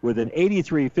year with an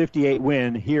 83-58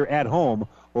 win here at home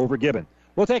over Gibbion.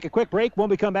 We'll take a quick break. When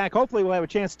we come back, hopefully we'll have a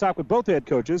chance to talk with both head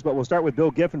coaches, but we'll start with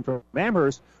Bill Giffen from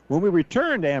Amherst when we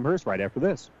return to Amherst right after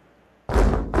this.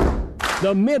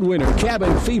 The Midwinter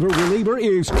Cabin Fever Reliever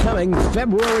is coming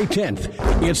February 10th.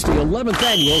 It's the 11th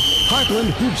annual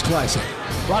Heartland Hoops Classic,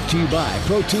 brought to you by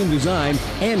Protein Design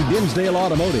and Dinsdale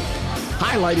Automotive.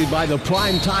 Highlighted by the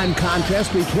primetime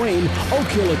contest between Oak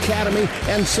Hill Academy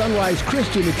and Sunrise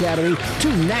Christian Academy,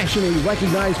 2 nationally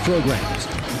recognized programs.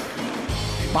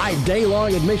 Buy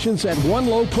day-long admissions at one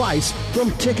low price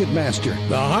from Ticketmaster.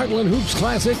 The Heartland Hoops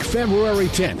Classic, February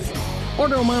 10th.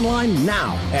 Order them online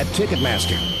now at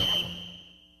Ticketmaster.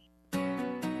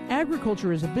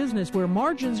 Agriculture is a business where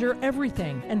margins are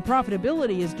everything, and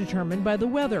profitability is determined by the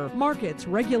weather, markets,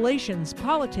 regulations,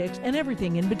 politics, and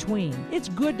everything in between. It's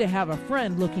good to have a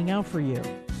friend looking out for you.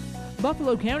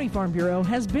 Buffalo County Farm Bureau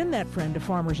has been that friend to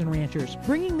farmers and ranchers,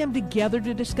 bringing them together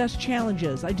to discuss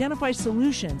challenges, identify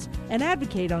solutions, and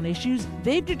advocate on issues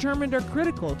they've determined are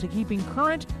critical to keeping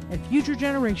current and future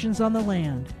generations on the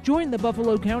land. Join the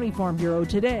Buffalo County Farm Bureau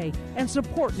today and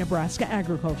support Nebraska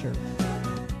agriculture.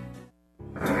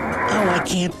 Oh, I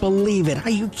can't believe it.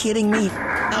 Are you kidding me?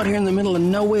 Out here in the middle of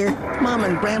nowhere, Mom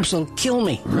and Bramps will kill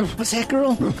me. What's that,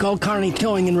 girl? Call Kearney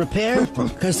Towing and Repair?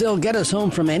 Because they'll get us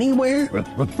home from anywhere?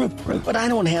 But I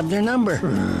don't have their number.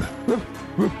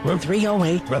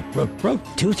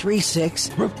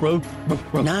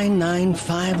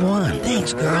 308-236-9951.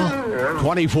 Thanks, girl.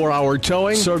 24-hour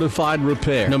towing, certified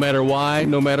repair. No matter why,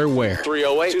 no matter where.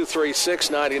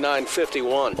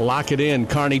 308-236-9951. Lock it in,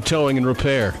 Kearney Towing and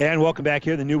Repair. And welcome back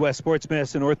here to the New West Sports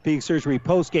Medicine North Peak Surgery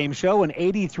post-game show. An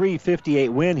 83-58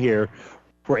 win here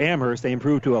for Amherst. They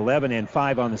improved to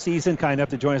 11-5 on the season. Kind enough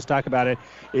to join us to talk about it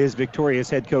is Victoria's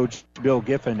head coach Bill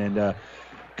Giffen. And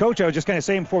Coach, I was just kind of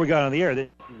saying before we got on the air that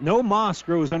no moss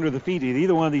grows under the feet of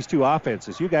either one of these two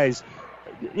offenses. You guys,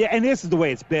 yeah, and this is the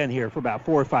way it's been here for about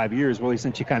 4 or 5 years, really,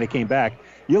 since you kind of came back.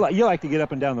 You like to get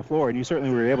up and down the floor, and you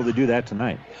certainly were able to do that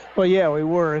tonight. Well, yeah, we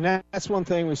were, and that's one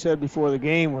thing we said before the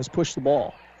game was push the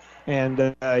ball. And,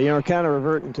 kind of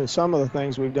reverting to some of the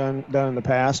things we've done in the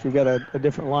past. We've got a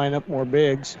different lineup, more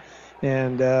bigs.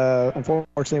 And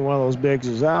unfortunately, one of those bigs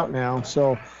is out now.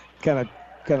 So kind of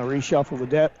reshuffle the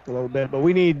depth a little bit. But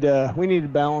we need to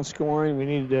balance scoring. We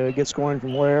need to get scoring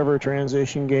from wherever,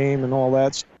 transition game and all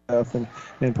that stuff, and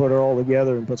put it all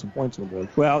together and put some points on the board.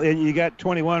 Well, you got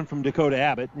 21 from Dakota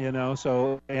Abbott,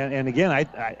 so and again,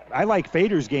 I like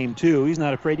Fader's game too. He's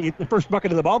not afraid. The first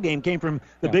bucket of the ball game came from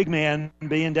the big man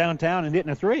being downtown and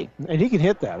hitting a three. And he can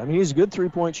hit that. I mean, he's a good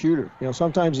three-point shooter.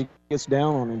 Sometimes he gets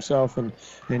down on himself and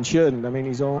shouldn't. I mean,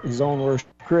 he's his own worst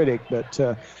critic, but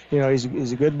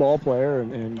he's a good ball player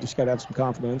and just got to have some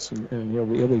confidence and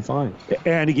he'll be fine.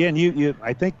 And again,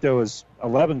 I think there was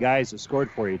 11 guys that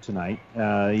scored for you tonight.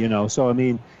 So I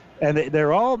mean, and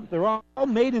they're all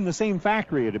made in the same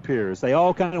factory, it appears. They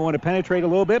all kind of want to penetrate a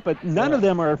little bit, but none of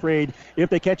them are afraid, if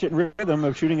they catch it in rhythm,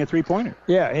 of shooting a three-pointer.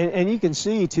 Yeah, and you can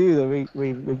see too that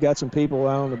we've got some people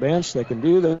out on the bench that can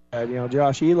do that.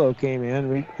 Josh Elo came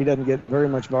in. He doesn't get very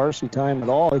much varsity time at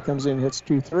all. He comes in and hits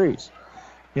 2 threes.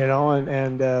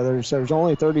 And there's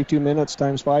only 32 minutes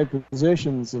times 5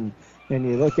 positions, and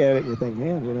you look at it and you think,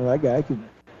 man, that guy could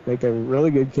make a really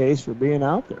good case for being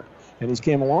out there. And he's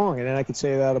came along, and I could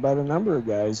say that about a number of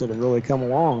guys that have really come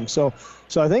along. So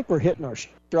I think we're hitting our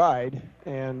stride,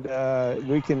 and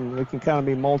we can kind of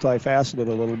be multifaceted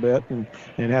a little bit and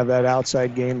have that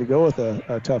outside game to go with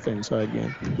a tough inside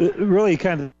game. Really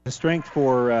kind of the strength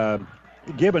for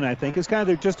Gibbion, I think, is kind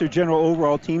of just their general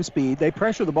overall team speed. They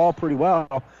pressure the ball pretty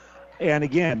well. And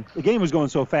again, the game was going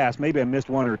so fast. Maybe I missed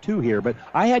one or two here, but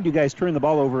I had you guys turn the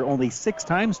ball over only 6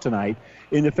 times tonight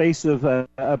in the face of a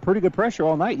pretty good pressure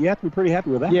all night. You have to be pretty happy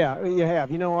with that. Yeah, you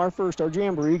have. Our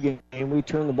Jamboree game, we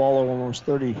turned the ball over almost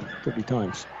 30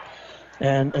 times.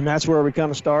 And that's where we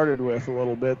kind of started with a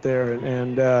little bit there.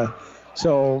 And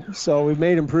so we've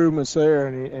made improvements there,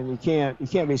 and you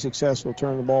can't be successful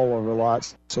turning the ball over a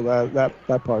lot. So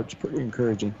that part's pretty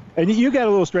encouraging. And you got a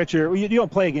little stretch here. You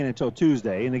don't play again until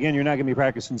Tuesday, and again, you're not going to be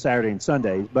practicing Saturday and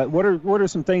Sundays. But what are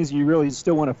some things you really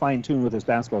still want to fine tune with this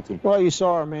basketball team? Well, you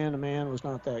saw our man-to-man was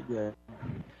not that good.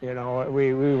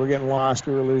 We were getting lost.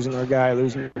 We were losing our guy,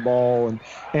 losing the ball,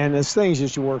 and there's things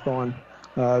just to work on,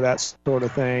 that sort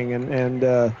of thing,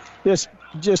 and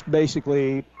just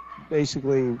basically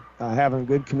having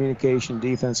good communication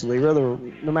defensively,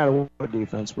 no matter what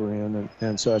defense we're in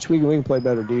and such. We can play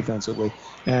better defensively.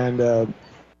 And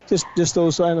just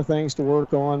those kind of things to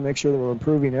work on, make sure that we're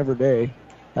improving every day.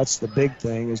 That's the big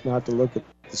thing, is not to look at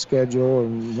the schedule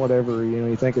and whatever,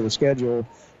 you think of the schedule,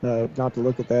 not to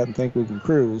look at that and think we can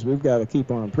cruise. We've got to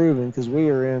keep on improving because we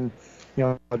are in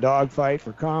a dogfight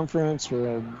for conference,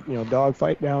 or a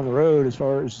dogfight down the road as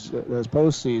far as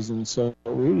postseason. So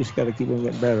we just got to keep on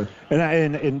getting better.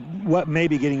 And what may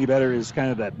be getting you better is kind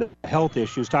of the health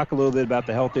issues. Talk a little bit about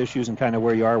the health issues and kind of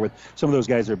where you are with some of those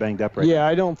guys that are banged up right now. Yeah,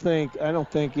 I don't think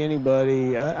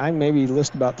anybody. I maybe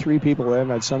list about 3 people that have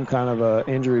had some kind of a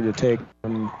injury to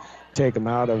take them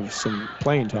out of some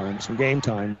playing time, some game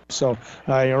time. So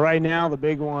right now the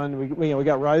big one, we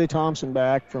got Riley Thompson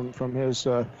back from his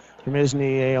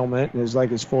knee ailment. It's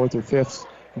like his 4th or 5th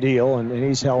deal, and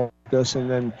he's helped us. And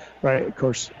then, of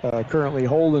course, currently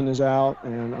Holden is out,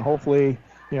 and hopefully,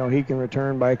 he can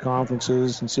return by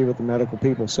conferences and see what the medical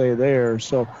people say there.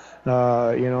 So,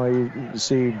 you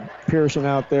see Pearson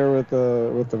out there with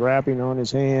the wrapping on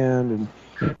his hand,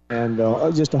 and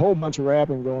just a whole bunch of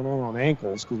wrapping going on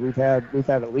ankles, because we've had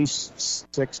at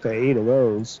least 6 to 8 of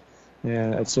those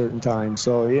at certain times.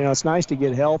 So, it's nice to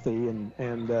get healthy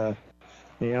and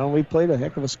we played a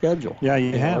heck of a schedule. Yeah,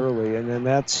 you have. Early, and then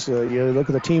that's you look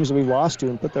at the teams that we lost to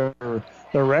and put their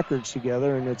records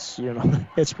together, and it's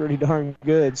it's pretty darn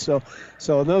good. So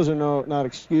those are not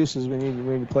excuses. We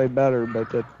need to play better,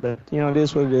 but it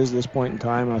is what it is at this point in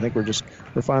time. And I think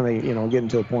we're finally getting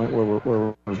to a point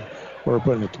where we're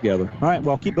putting it together. All right,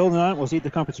 well, keep building on it. We'll see you at the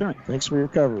conference tournament. Thanks for your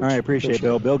coverage. All right, appreciate it,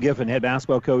 Bill. Bill Giffen, head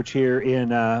basketball coach here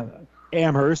in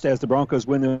Amherst, as the Broncos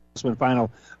win this one final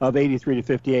of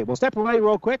 83-58. We'll step away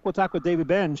real quick. We'll talk with David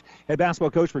Benj, head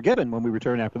basketball coach for Gibbion, when we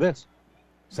return after this.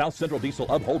 South Central Diesel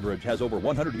of Holdridge has over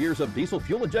 100 years of diesel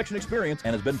fuel injection experience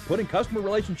and has been putting customer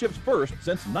relationships first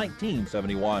since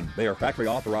 1971. They are factory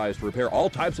authorized to repair all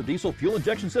types of diesel fuel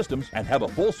injection systems and have a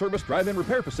full-service drive-in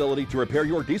repair facility to repair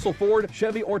your diesel Ford,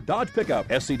 Chevy, or Dodge pickup.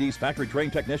 SCD's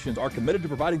factory-trained technicians are committed to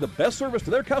providing the best service to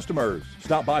their customers.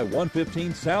 Stop by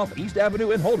 115 South East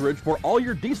Avenue in Holdridge for all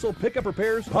your diesel pickup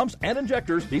repairs, pumps and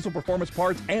injectors, diesel performance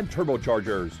parts, and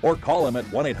turbochargers. Or call them at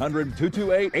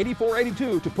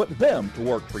 1-800-228-8482 to put them to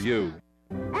work for you.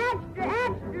 Extra,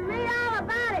 extra, read all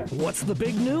about it. What's the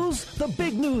big news? The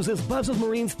big news is Buzz's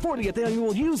Marine's 40th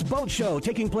annual used boat show,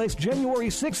 taking place January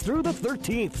 6th through the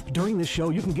 13th. During this show,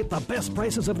 you can get the best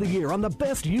prices of the year on the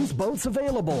best used boats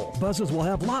available. Buzz's will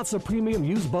have lots of premium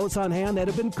used boats on hand that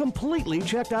have been completely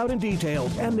checked out and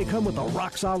detailed, and they come with a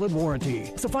rock-solid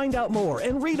warranty. So find out more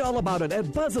and read all about it at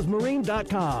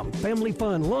buzzesmarine.com. Family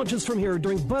fun launches from here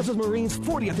during Buzz's Marine's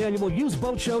 40th annual used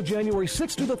boat show, January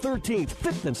 6th through the 13th,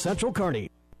 5th and Central Kearney.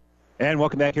 And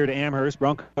welcome back here to Amherst.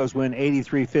 Broncos win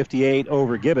 83-58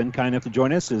 over Gibbion. Kind enough to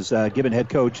join us is Gibbion head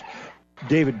coach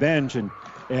David Benj. And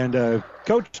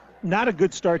Coach, not a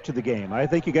good start to the game. I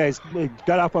think you guys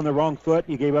got off on the wrong foot.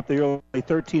 You gave up the early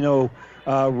 13-0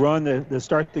 run to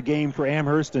start the game for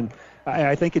Amherst. And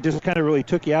I think it just kind of really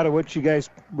took you out of what you guys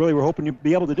really were hoping you'd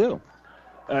be able to do.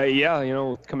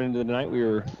 Coming into the night, we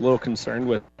were a little concerned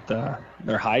with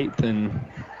their height, and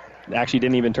actually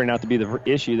didn't even turn out to be the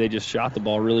issue. They just shot the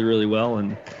ball really, really well,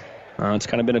 and it's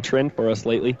kind of been a trend for us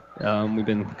lately. We've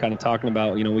been kind of talking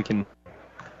about, we can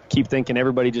keep thinking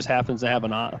everybody just happens to have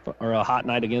a hot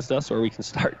night against us, or we can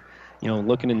start,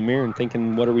 looking in the mirror and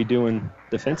thinking, what are we doing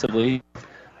defensively?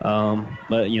 But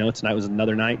tonight was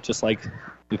another night, just like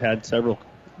we've had several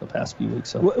the past few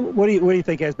weeks. So. What do you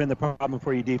think has been the problem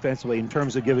for you defensively in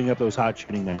terms of giving up those hot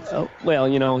shooting nights? Well,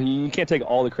 you can't take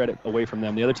all the credit away from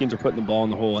them. The other teams are putting the ball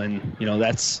in the hole, and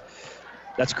that's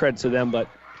credit to them. But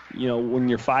when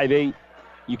you're 5'8",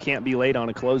 you can't be late on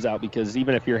a closeout because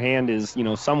even if your hand is,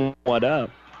 somewhat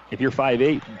up, if you're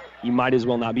 5'8", you might as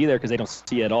well not be there because they don't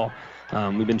see you at all.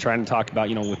 We've been trying to talk about,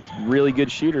 with really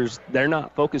good shooters, they're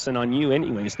not focusing on you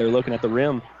anyways. They're looking at the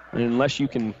rim. And unless you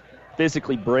can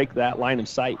physically break that line of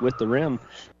sight with the rim,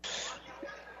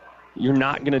 you're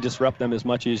not going to disrupt them as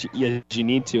much as you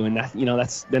need to. And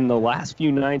that's been the last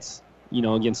few nights,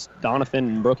 against Donovan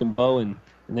and Broken Bow and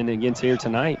then against here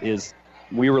tonight is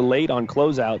we were late on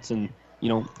closeouts. And,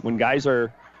 when guys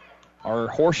are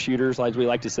horse shooters, like we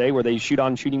like to say, where they shoot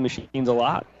on shooting machines a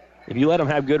lot, if you let them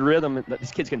have good rhythm,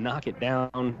 these kids can knock it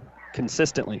down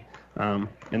consistently. And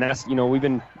that's, we've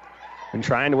been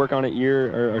trying to work on it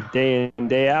year or day in,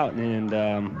 day out. And,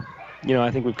 I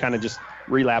think we've kind of just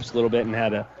relapsed a little bit and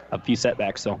had a few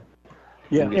setbacks. So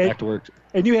yeah, get back to work.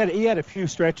 And you had a few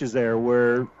stretches there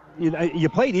where you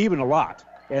played even a lot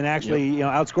and actually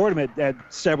outscored them at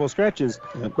several stretches.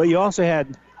 Yep. But you also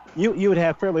had you would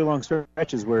have fairly long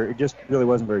stretches where it just really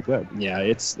wasn't very good. Yeah,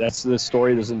 that's the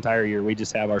story this entire year. We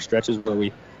just have our stretches where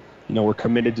we, we're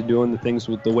committed to doing the things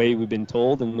with the way we've been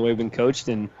told and the way we've been coached,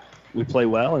 and we play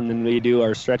well. And then we do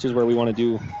our stretches where we want to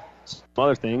do some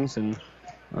other things and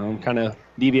kind of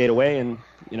deviate away, and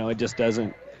it just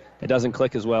doesn't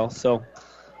click as well. So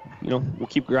we'll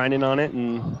keep grinding on it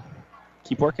and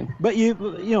keep working. But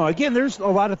again, there's a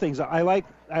lot of things I like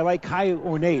Kai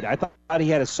Ornate. I thought he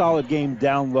had a solid game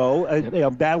down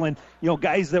low, battling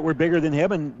guys that were bigger than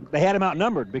him, and they had him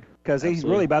outnumbered because he's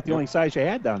really about the only size you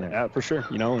had down there. Yeah, for sure.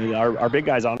 Our big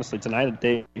guys, honestly, tonight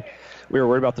we were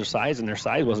worried about their size, and their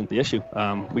size wasn't the issue.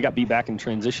 We got beat back in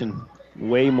transition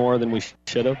way more than we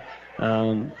should have.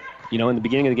 In the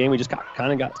beginning of the game, we just got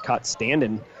caught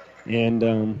standing,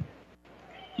 and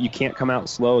you can't come out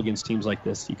slow against teams like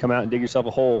this. You come out and dig yourself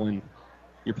a hole, and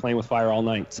you're playing with fire all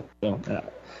night. So,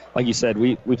 like you said,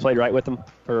 we played right with them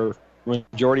for the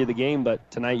majority of the game, but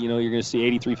tonight, you're going to see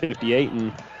 83-58,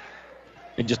 and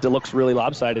it looks really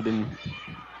lopsided, and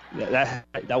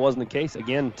that wasn't the case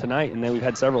again tonight. And then we've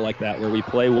had several like that where we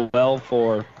play well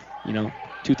for,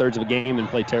 two-thirds of a game and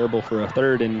play terrible for a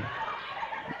third, and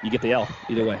you get the L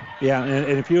either way. Yeah,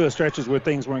 and a few of the stretches where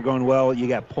things weren't going well, you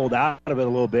got pulled out of it a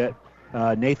little bit.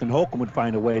 Nathan Holcomb would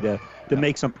find a way to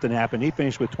make something happen. He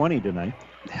finished with 20 tonight.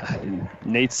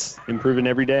 Nate's improving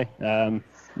every day.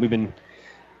 We've been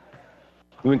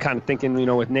kind of thinking,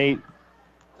 with Nate,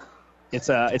 it's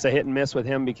a hit and miss with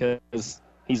him because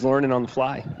he's learning on the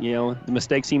fly. The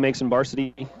mistakes he makes in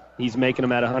varsity, he's making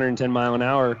them at 110 mile an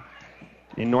hour,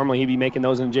 and normally he'd be making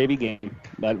those in a JV game.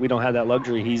 But we don't have that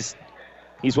luxury. He's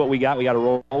what we got. We got to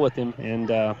roll with him,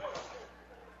 and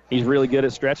he's really good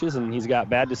at stretches, and he's got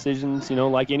bad decisions,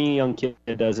 like any young kid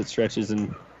does at stretches.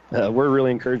 And we're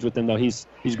really encouraged with him, though. He's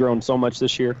grown so much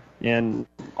this year in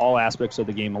all aspects of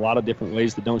the game, a lot of different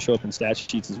ways that don't show up in stat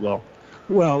sheets as well.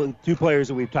 Well, two players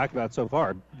that we've talked about so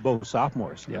far, both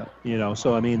sophomores. Yeah.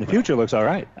 So, the future looks all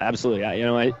right.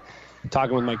 Absolutely.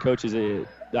 Talking with my coaches,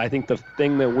 I think the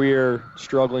thing that we're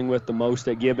struggling with the most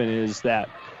at Gibbion is that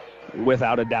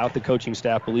without a doubt, the coaching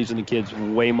staff believes in the kids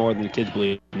way more than the kids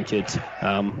believe in the kids.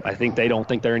 I think they don't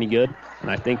think they're any good,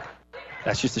 and I think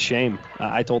that's just a shame.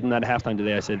 I told them that at halftime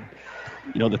today. I said,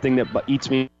 the thing that eats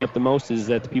me up the most is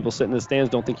that the people sitting in the stands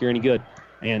don't think you're any good,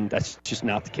 and that's just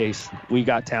not the case. We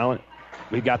got talent.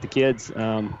 We've got the kids.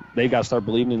 They've got to start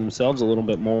believing in themselves a little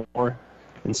bit more,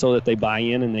 and so that they buy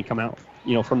in and they come out,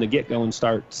 from the get-go and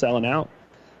start selling out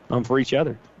for each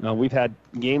other. We've had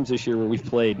games this year where we've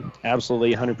played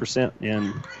absolutely 100%,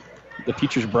 and the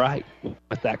future's bright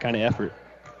with that kind of effort.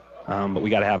 But we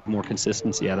got to have more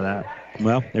consistency out of that.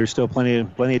 Well, there's still plenty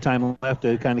of time left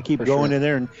to kind of keep going in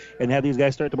there and have these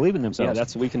guys start to believe in themselves.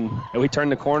 Yeah, we turn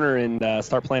the corner and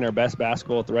start playing our best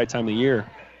basketball at the right time of the year.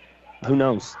 Who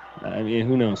knows?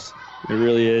 Who knows? It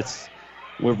really is.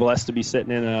 We're blessed to be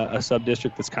sitting in a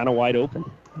sub-district that's kind of wide open.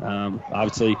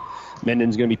 Obviously,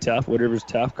 Minden's going to be tough. Wood River's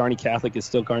tough. Kearney Catholic is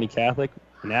still Kearney Catholic.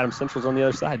 And Adams Central's on the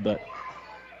other side. But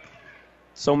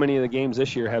so many of the games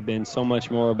this year have been so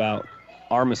much more about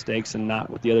our mistakes and not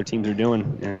what the other teams are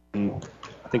doing. And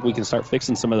I think we can start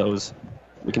fixing some of those.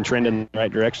 We can trend in the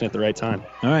right direction at the right time.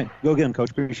 All right. Go again, Coach.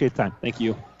 Appreciate the time. Thank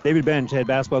you. David Bench, head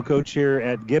basketball coach here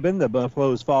at Gibbion. The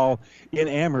Buffaloes fall in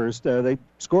Amherst. They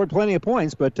scored plenty of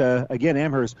points, but again,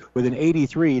 Amherst with an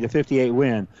 83-58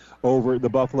 win over the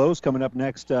Buffaloes. Coming up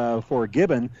next for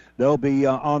Gibbion, they'll be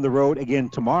on the road again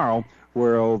tomorrow,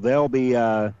 where they'll be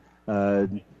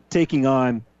taking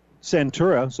on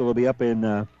Centura. So they'll be up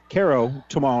in Caro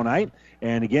tomorrow night.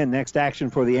 And again, next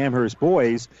action for the Amherst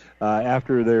boys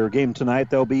after their game tonight,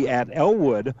 they'll be at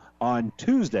Elwood on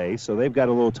Tuesday, so they've got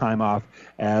a little time off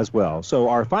as well. So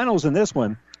our finals in this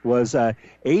one, was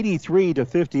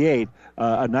 83-58.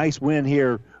 A nice win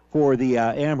here for the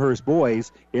Amherst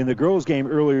boys. In the girls' game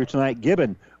earlier tonight,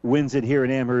 Gibbion wins it here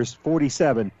in Amherst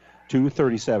 47-37.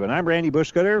 I'm Randy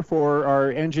Bushcutter for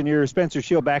our engineer Spencer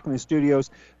Shield back in the studios.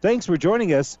 Thanks for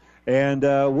joining us, and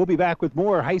we'll be back with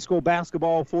more high school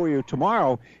basketball for you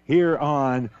tomorrow here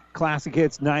on Classic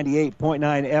Hits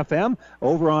 98.9 FM.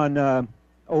 Over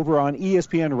on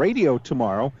ESPN Radio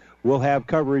tomorrow, we'll have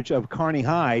coverage of Kearney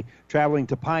High traveling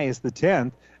to Pius X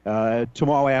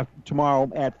tomorrow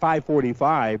at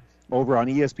 5:45 over on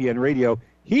ESPN Radio.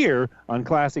 Here on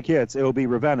Classic Hits, it'll be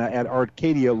Ravenna at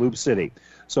Arcadia Loop City.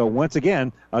 So once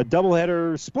again, a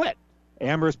doubleheader split.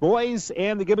 Amherst boys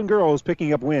and the Gibbion girls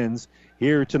picking up wins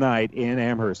here tonight in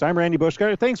Amherst. I'm Randy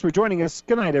Bushcutter. Thanks for joining us.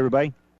 Good night, everybody.